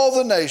all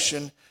the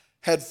nation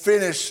had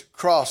finished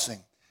crossing.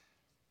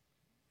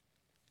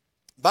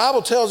 The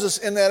Bible tells us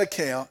in that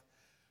account,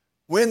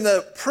 when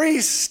the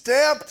priests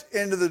stepped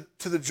into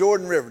the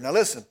Jordan River. Now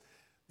listen,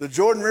 the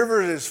Jordan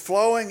River is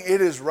flowing,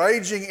 it is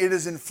raging, it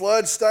is in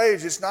flood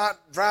stage, it's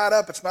not dried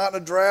up, it's not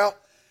in a drought.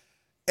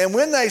 And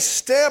when they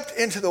stepped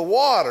into the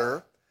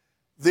water,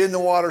 then the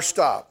water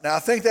stopped. Now I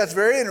think that's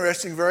very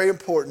interesting, very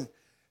important.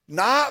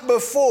 Not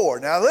before.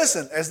 Now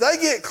listen, as they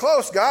get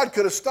close, God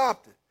could have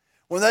stopped it.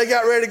 When they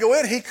got ready to go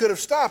in, He could have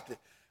stopped it.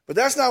 But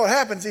that's not what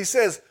happens. He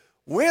says,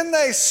 when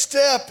they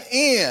step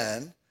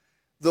in,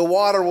 the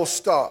water will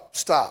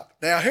stop.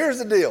 Now here's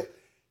the deal.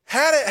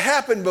 Had it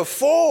happened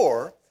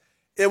before,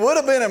 it would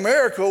have been a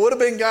miracle. It would have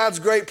been God's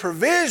great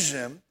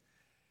provision.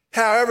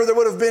 However, there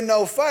would have been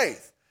no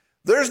faith.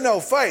 There's no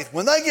faith.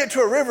 When they get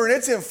to a river and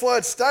it's in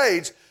flood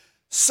stage,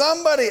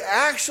 somebody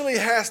actually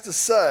has to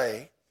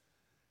say,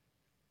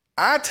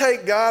 I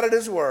take God at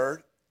His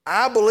word.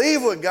 I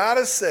believe what God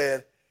has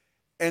said,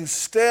 and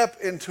step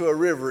into a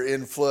river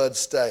in flood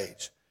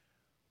stage.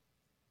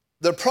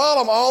 The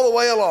problem all the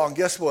way along,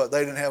 guess what? They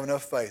didn't have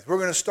enough faith. We're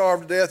going to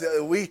starve to death.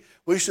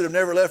 We should have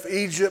never left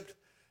Egypt.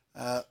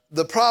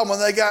 The problem when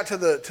they got to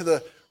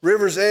the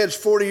river's edge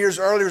 40 years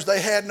earlier is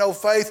they had no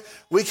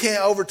faith. We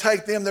can't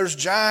overtake them. There's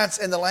giants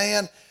in the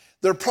land.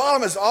 Their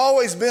problem has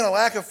always been a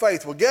lack of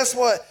faith. Well, guess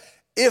what?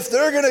 If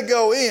they're going to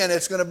go in,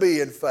 it's going to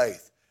be in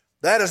faith.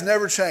 That has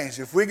never changed.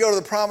 If we go to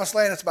the promised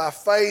land, it's by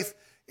faith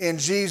in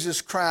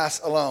Jesus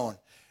Christ alone.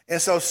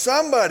 And so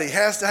somebody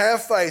has to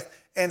have faith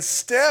and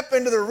step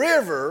into the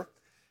river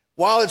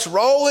while it's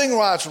rolling,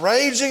 while it's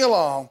raging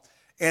along.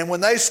 And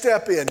when they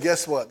step in,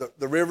 guess what?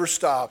 The river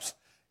stops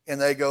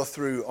and they go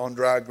through on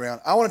dry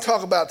ground. I want to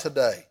talk about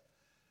today.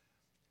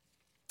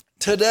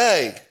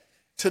 Today,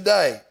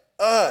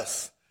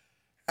 us,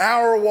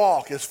 our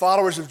walk as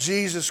followers of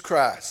Jesus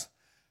Christ.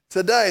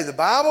 Today, the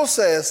Bible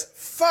says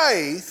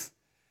faith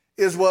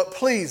is what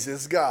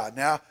pleases God.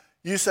 Now,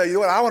 you say, you know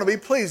what, I want to be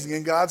pleasing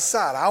in God's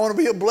sight. I want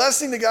to be a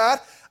blessing to God.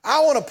 I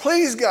want to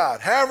please God.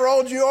 However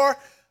old you are,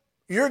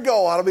 your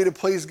goal ought to be to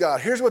please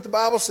God. Here's what the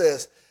Bible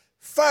says.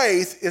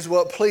 Faith is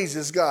what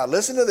pleases God.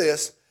 Listen to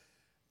this.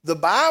 The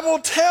Bible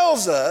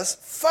tells us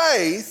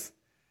faith,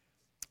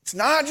 it's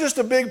not just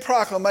a big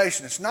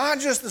proclamation. It's not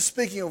just the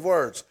speaking of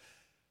words.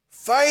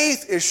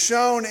 Faith is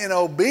shown in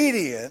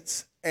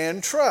obedience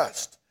and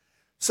trust.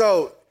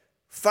 So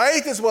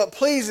faith is what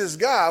pleases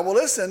God. Well,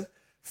 listen,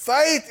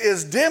 faith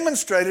is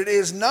demonstrated,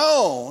 is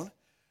known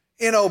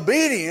in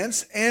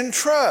obedience and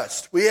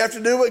trust. We have to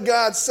do what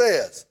God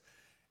says.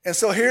 And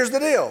so here's the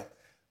deal.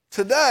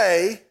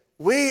 Today,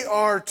 we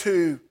are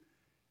to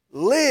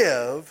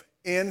live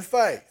in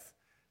faith.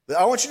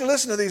 I want you to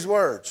listen to these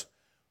words.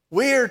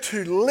 We are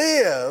to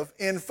live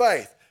in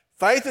faith.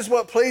 Faith is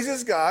what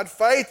pleases God.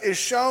 Faith is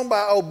shown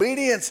by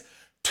obedience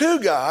to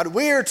God.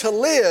 We are to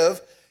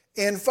live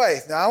in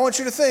faith. Now, I want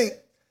you to think,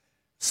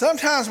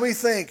 sometimes we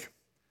think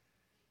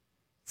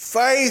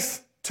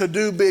faith to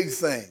do big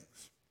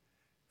things,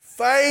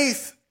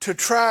 faith to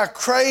try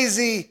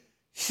crazy,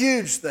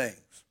 huge things,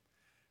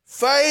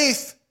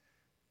 faith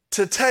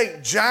to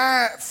take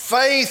giant,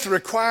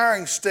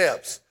 faith-requiring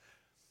steps.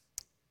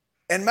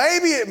 And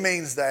maybe it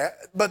means that,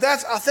 but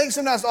that's, I think,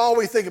 sometimes all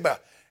we think about.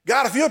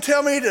 God, if you'll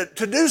tell me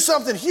to do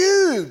something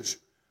huge,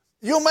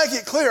 you'll make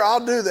it clear,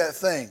 I'll do that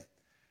thing.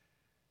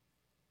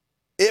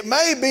 It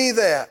may be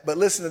that, but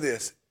listen to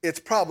this. It's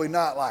probably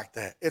not like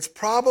that. It's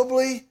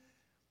probably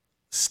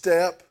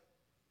step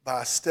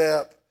by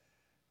step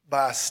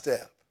by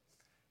step.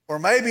 Or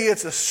maybe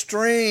it's a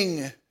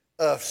string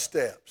of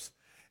steps.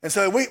 And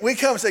so we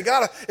come and say,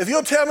 God, if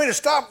you'll tell me to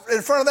stop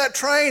in front of that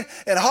train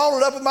and hold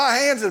it up in my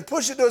hands and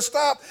push it to a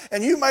stop,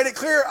 and you made it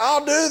clear, I'll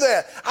do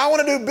that. I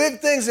want to do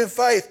big things in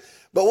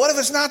faith. But what if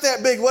it's not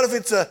that big? What if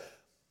it's a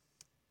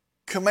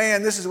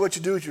command, this is what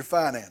you do with your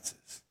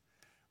finances?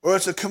 Or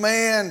it's a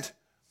command,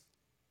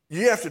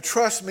 you have to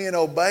trust me and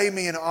obey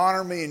me and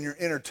honor me in your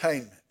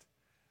entertainment,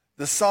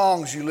 the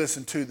songs you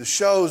listen to, the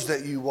shows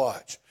that you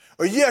watch.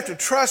 Or you have to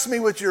trust me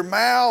with your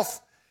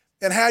mouth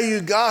and how you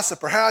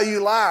gossip or how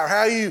you lie or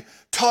how you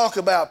talk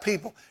about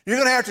people. You're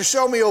going to have to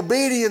show me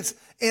obedience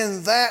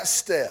in that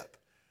step.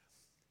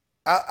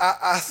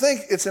 I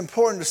think it's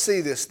important to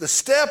see this. The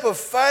step of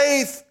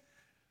faith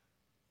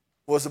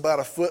was about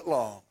a foot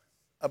long,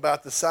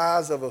 about the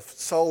size of a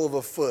sole of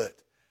a foot.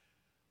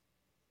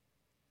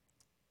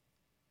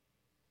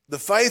 The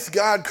faith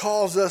God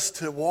calls us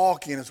to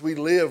walk in as we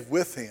live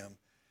with Him,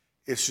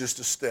 it's just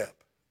a step,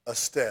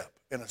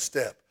 and a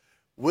step.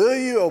 Will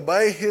you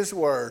obey His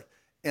word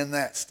in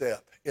that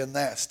step, in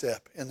that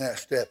step, in that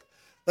step?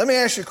 Let me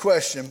ask you a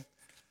question.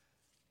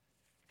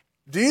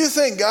 Do you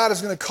think God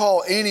is going to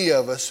call any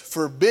of us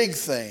for big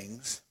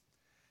things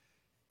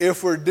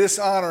if we're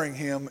dishonoring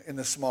Him in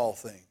the small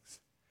things?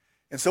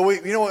 And so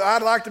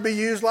I'd like to be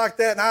used like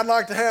that, and I'd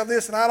like to have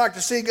this, and I'd like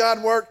to see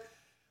God work,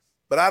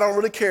 but I don't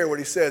really care what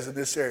He says in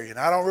this area, and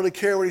I don't really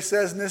care what He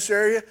says in this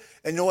area,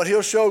 and you know what?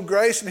 He'll show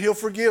grace, and He'll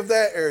forgive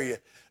that area.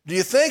 Do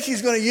you think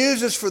He's going to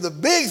use us for the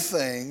big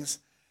things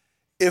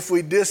if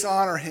we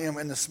dishonor Him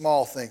in the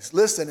small things?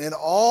 Listen, in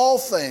all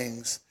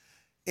things,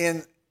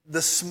 in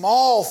the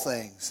small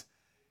things,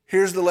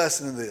 here's the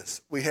lesson of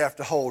this. We have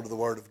to hold to the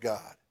Word of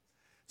God.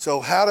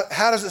 So how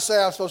does it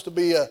say I'm supposed to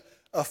be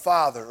a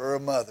father or a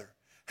mother?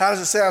 How does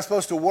it say I'm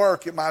supposed to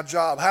work at my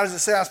job? How does it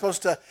say I'm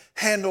supposed to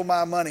handle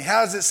my money?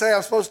 How does it say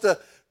I'm supposed to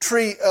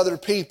treat other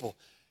people?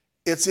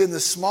 It's in the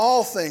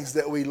small things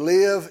that we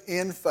live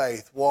in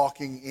faith,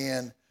 walking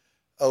in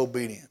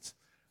obedience.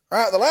 All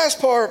right, the last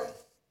part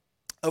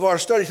of our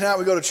study tonight,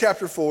 we go to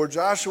chapter 4,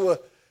 Joshua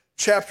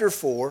chapter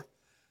 4.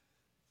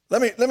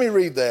 Let me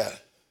read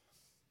that.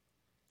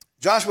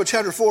 Joshua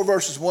chapter 4,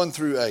 verses 1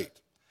 through 8.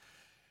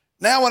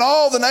 Now when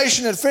all the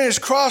nation had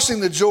finished crossing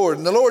the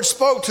Jordan, the Lord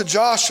spoke to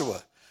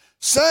Joshua,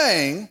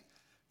 saying,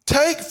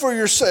 take for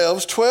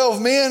yourselves 12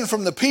 men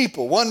from the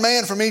people, 1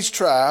 man from each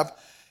tribe,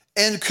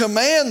 and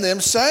command them,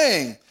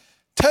 saying,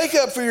 take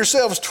up for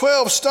yourselves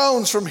 12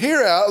 stones from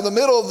here out of the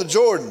middle of the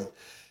Jordan,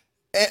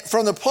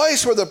 from the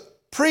place where the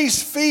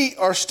priest's feet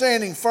are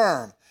standing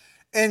firm,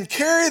 and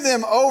carry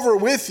them over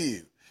with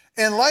you,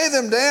 and lay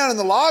them down in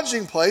the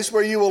lodging place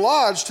where you will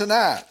lodge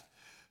tonight.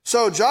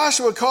 So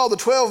Joshua called the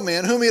 12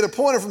 men whom he had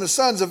appointed from the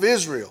sons of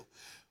Israel,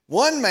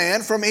 one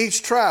man from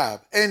each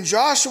tribe. And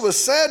Joshua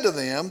said to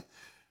them,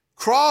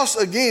 cross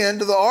again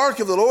to the ark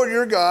of the Lord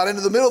your God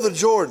into the middle of the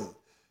Jordan,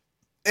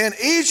 and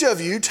each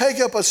of you take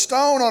up a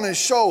stone on his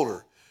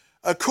shoulder,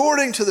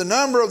 according to the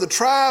number of the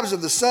tribes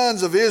of the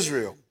sons of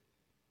Israel.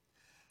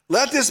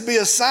 Let this be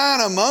a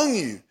sign among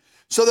you,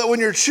 so that when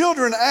your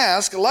children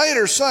ask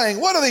later, saying,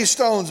 what do these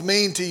stones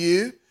mean to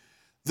you?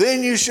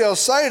 Then you shall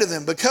say to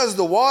them, because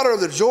the water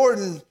of the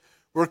Jordan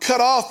were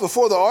cut off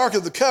before the ark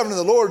of the covenant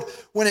of the Lord,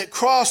 when it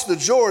crossed the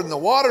Jordan, the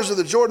waters of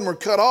the Jordan were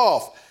cut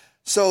off.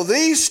 So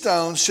these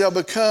stones shall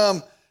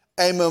become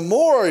a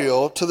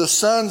memorial to the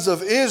sons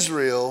of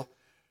Israel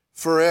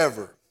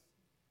forever.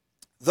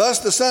 Thus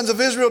the sons of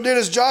Israel did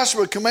as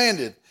Joshua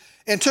commanded,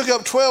 and took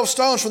up 12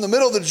 stones from the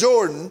middle of the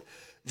Jordan,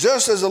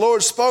 just as the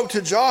Lord spoke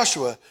to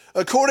Joshua,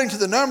 according to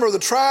the number of the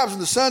tribes of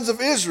the sons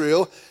of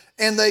Israel,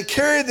 and they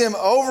carried them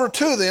over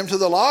to them to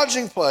the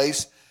lodging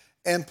place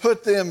and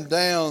put them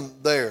down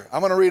there.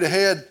 I'm going to read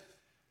ahead,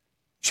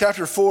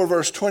 chapter 4,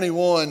 verse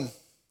 21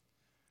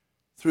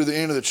 through the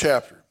end of the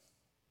chapter.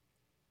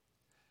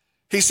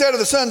 He said to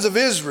the sons of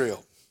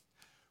Israel,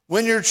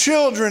 when your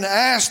children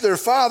ask their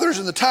fathers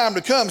in the time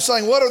to come,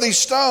 saying, what are these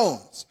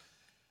stones?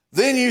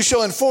 Then you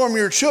shall inform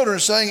your children,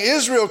 saying,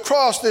 Israel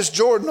crossed this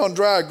Jordan on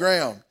dry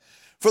ground.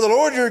 For the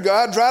Lord your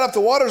God dried up the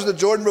waters of the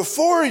Jordan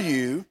before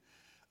you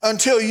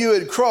until you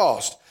had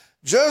crossed,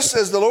 just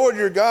as the Lord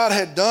your God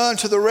had done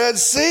to the Red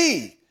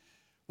Sea,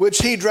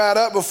 which he dried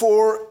up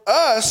before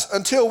us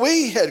until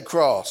we had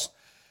crossed,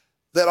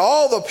 that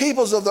all the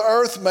peoples of the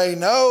earth may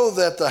know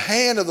that the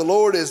hand of the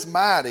Lord is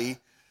mighty,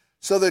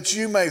 so that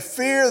you may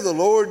fear the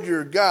Lord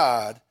your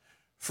God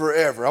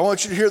forever. I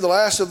want you to hear the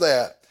last of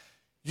that.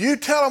 You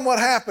tell them what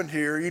happened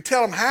here. You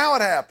tell them how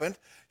it happened.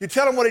 You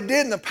tell them what he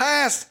did in the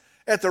past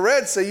at the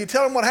Red Sea. You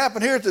tell them what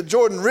happened here at the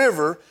Jordan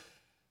River,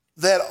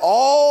 that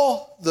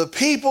all the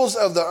peoples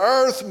of the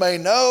earth may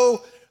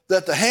know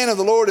that the hand of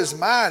the Lord is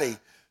mighty,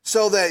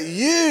 so that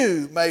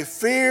you may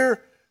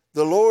fear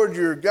the Lord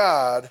your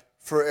God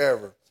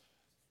forever.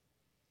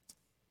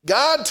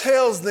 God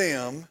tells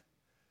them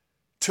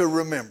to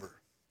remember.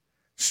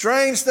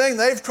 Strange thing,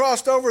 they've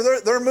crossed over,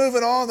 they're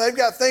moving on, they've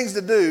got things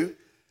to do.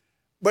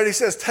 But he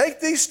says, take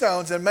these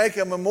stones and make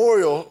a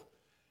memorial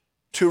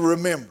to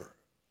remember.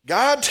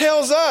 God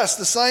tells us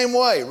the same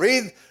way.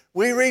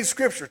 We read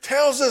Scripture,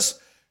 tells us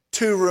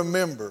to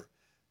remember.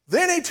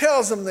 Then he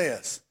tells them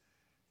this,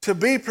 to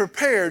be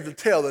prepared to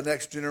tell the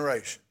next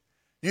generation.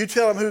 You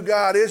tell them who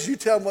God is, you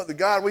tell them what the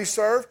God we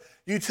serve,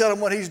 you tell them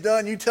what he's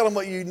done, you tell them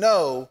what you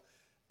know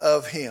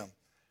of him.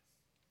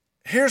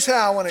 Here's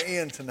how I want to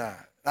end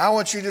tonight. I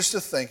want you just to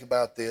think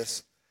about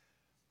this.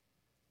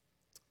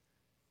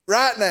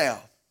 Right now,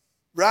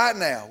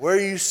 where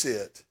you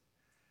sit,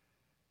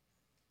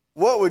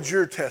 what would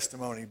your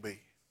testimony be?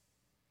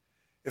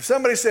 If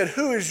somebody said,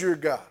 who is your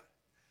God?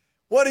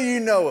 What do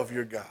you know of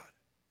your God?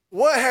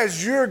 What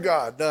has your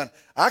God done?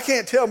 I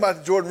can't tell them about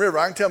the Jordan River.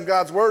 I can tell them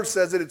God's word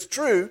says that it's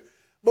true.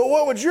 But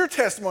what would your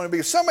testimony be?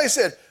 If somebody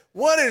said,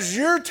 what is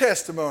your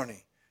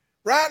testimony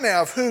right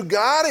now of who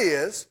God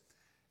is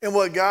and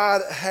what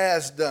God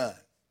has done?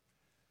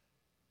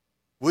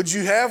 Would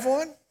you have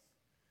one?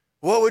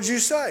 What would you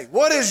say?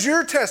 What is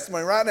your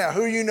testimony right now,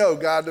 who you know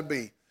God to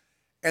be?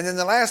 And then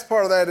the last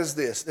part of that is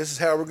this. This is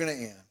how we're going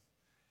to end.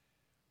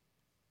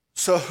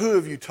 So who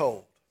have you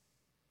told?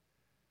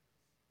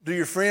 Do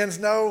your friends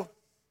know?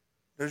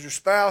 Does your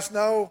spouse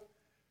know?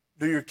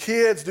 Do your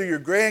kids? Do your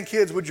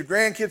grandkids? Would your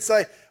grandkids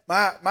say,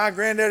 my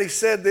granddaddy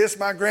said this,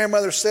 my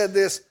grandmother said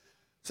this?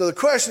 So the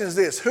question is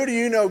this, who do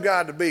you know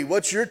God to be?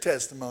 What's your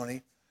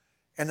testimony?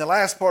 And the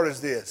last part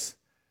is this.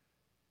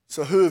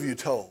 So who have you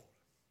told?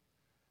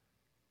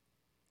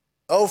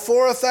 Oh,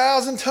 for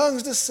 1,000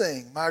 tongues to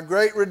sing my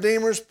great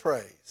Redeemer's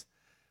praise,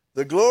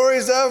 the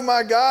glories of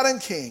my God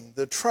and King,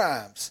 the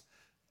triumphs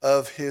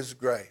of his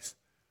grace.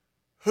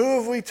 Who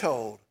have we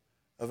told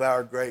of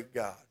our great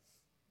God?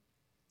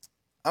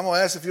 I'm going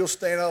to ask if you'll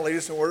stand up, lead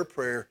us in a word of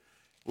prayer.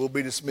 We'll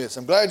be dismissed.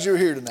 I'm glad you're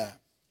here tonight.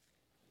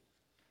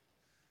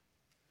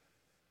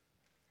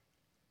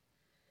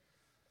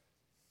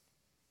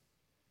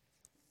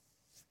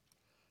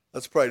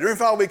 Let's pray. Dear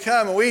Father, we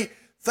come and we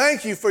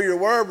thank you for your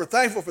word. We're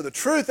thankful for the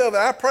truth of it.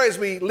 I pray as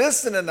we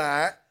listen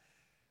tonight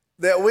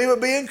that we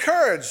would be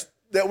encouraged,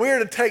 that we are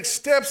to take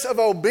steps of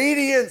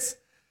obedience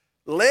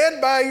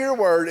led by your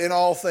word in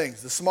all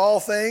things. The small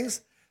things,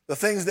 the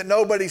things that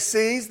nobody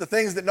sees, the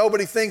things that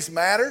nobody thinks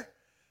matter.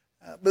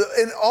 But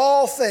in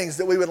all things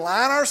that we would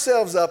line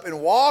ourselves up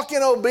and walk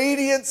in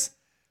obedience,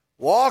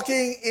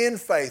 walking in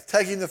faith,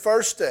 taking the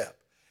first step.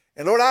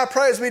 And Lord, I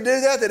pray as we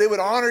do that it would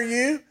honor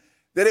you,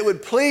 that it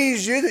would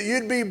please you, that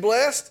you'd be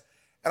blessed.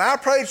 And I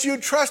pray that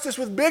you'd trust us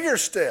with bigger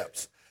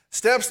steps,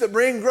 steps that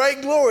bring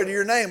great glory to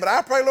your name. But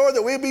I pray, Lord,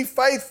 that we'd be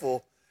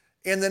faithful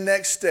in the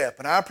next step.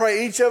 And I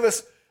pray each of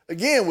us,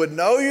 again, would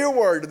know your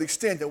word to the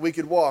extent that we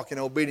could walk in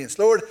obedience.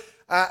 Lord,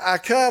 I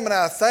come and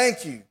I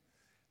thank you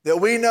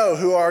that we know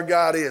who our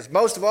God is.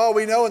 Most of all,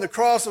 we know in the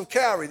cross of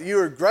Calvary that you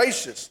are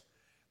gracious,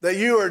 that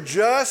you are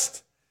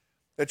just,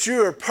 that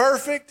you are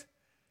perfect,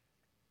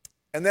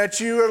 and that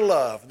you are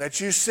love, and that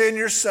you send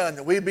your Son,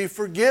 that we be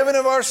forgiven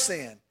of our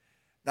sin,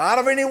 not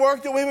of any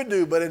work that we would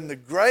do, but in the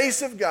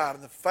grace of God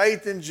and the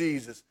faith in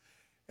Jesus.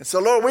 And so,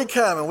 Lord, we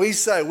come and we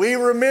say, we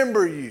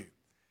remember you.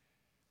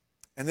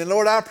 And then,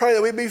 Lord, I pray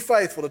that we be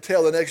faithful to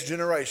tell the next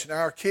generation,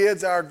 our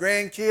kids, our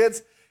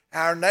grandkids,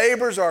 our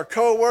neighbors, our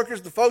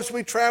co-workers, the folks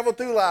we travel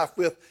through life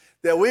with,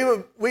 that we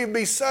would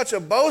be such a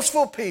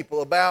boastful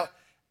people about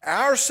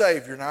our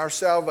Savior and our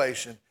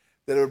salvation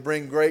that it would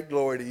bring great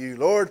glory to you.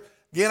 Lord,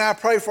 again, I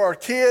pray for our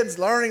kids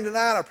learning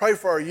tonight. I pray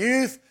for our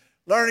youth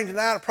learning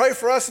tonight. I pray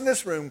for us in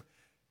this room.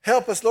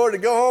 Help us, Lord, to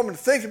go home and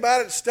think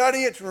about it, study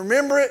it, to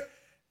remember it,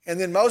 and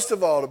then most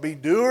of all, to be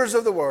doers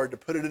of the word, to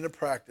put it into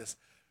practice.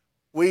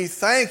 We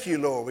thank you,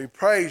 Lord. We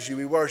praise you.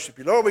 We worship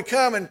you. Lord, we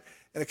come and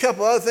a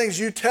couple other things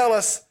you tell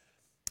us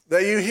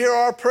that you hear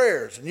our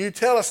prayers. And you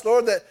tell us,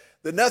 Lord, that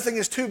nothing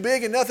is too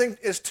big and nothing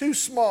is too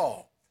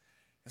small.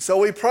 And so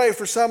we pray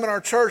for some in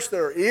our church that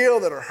are ill,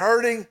 that are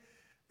hurting,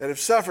 that have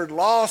suffered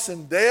loss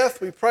and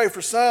death. We pray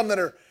for some that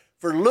are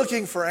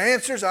looking for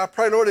answers. I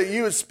pray, Lord, that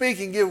you would speak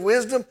and give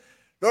wisdom.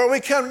 Lord, we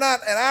come tonight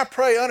and I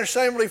pray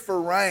unashamedly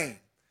for rain.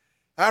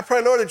 I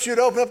pray, Lord, that you'd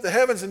open up the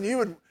heavens and you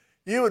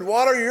would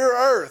water your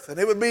earth, and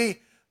it would be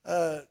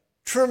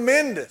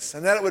tremendous,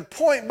 and that it would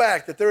point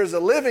back that there is a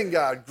living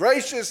God,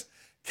 gracious,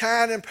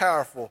 kind, and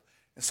powerful.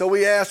 And so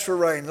we ask for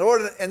rain,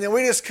 Lord, and then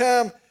we just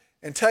come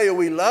and tell you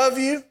we love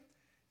you,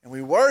 and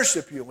we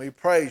worship you, and we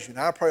praise you.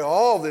 And I pray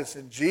all this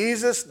in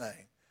Jesus'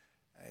 name.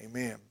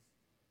 Amen.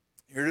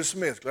 You're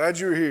dismissed. Glad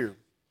you're here.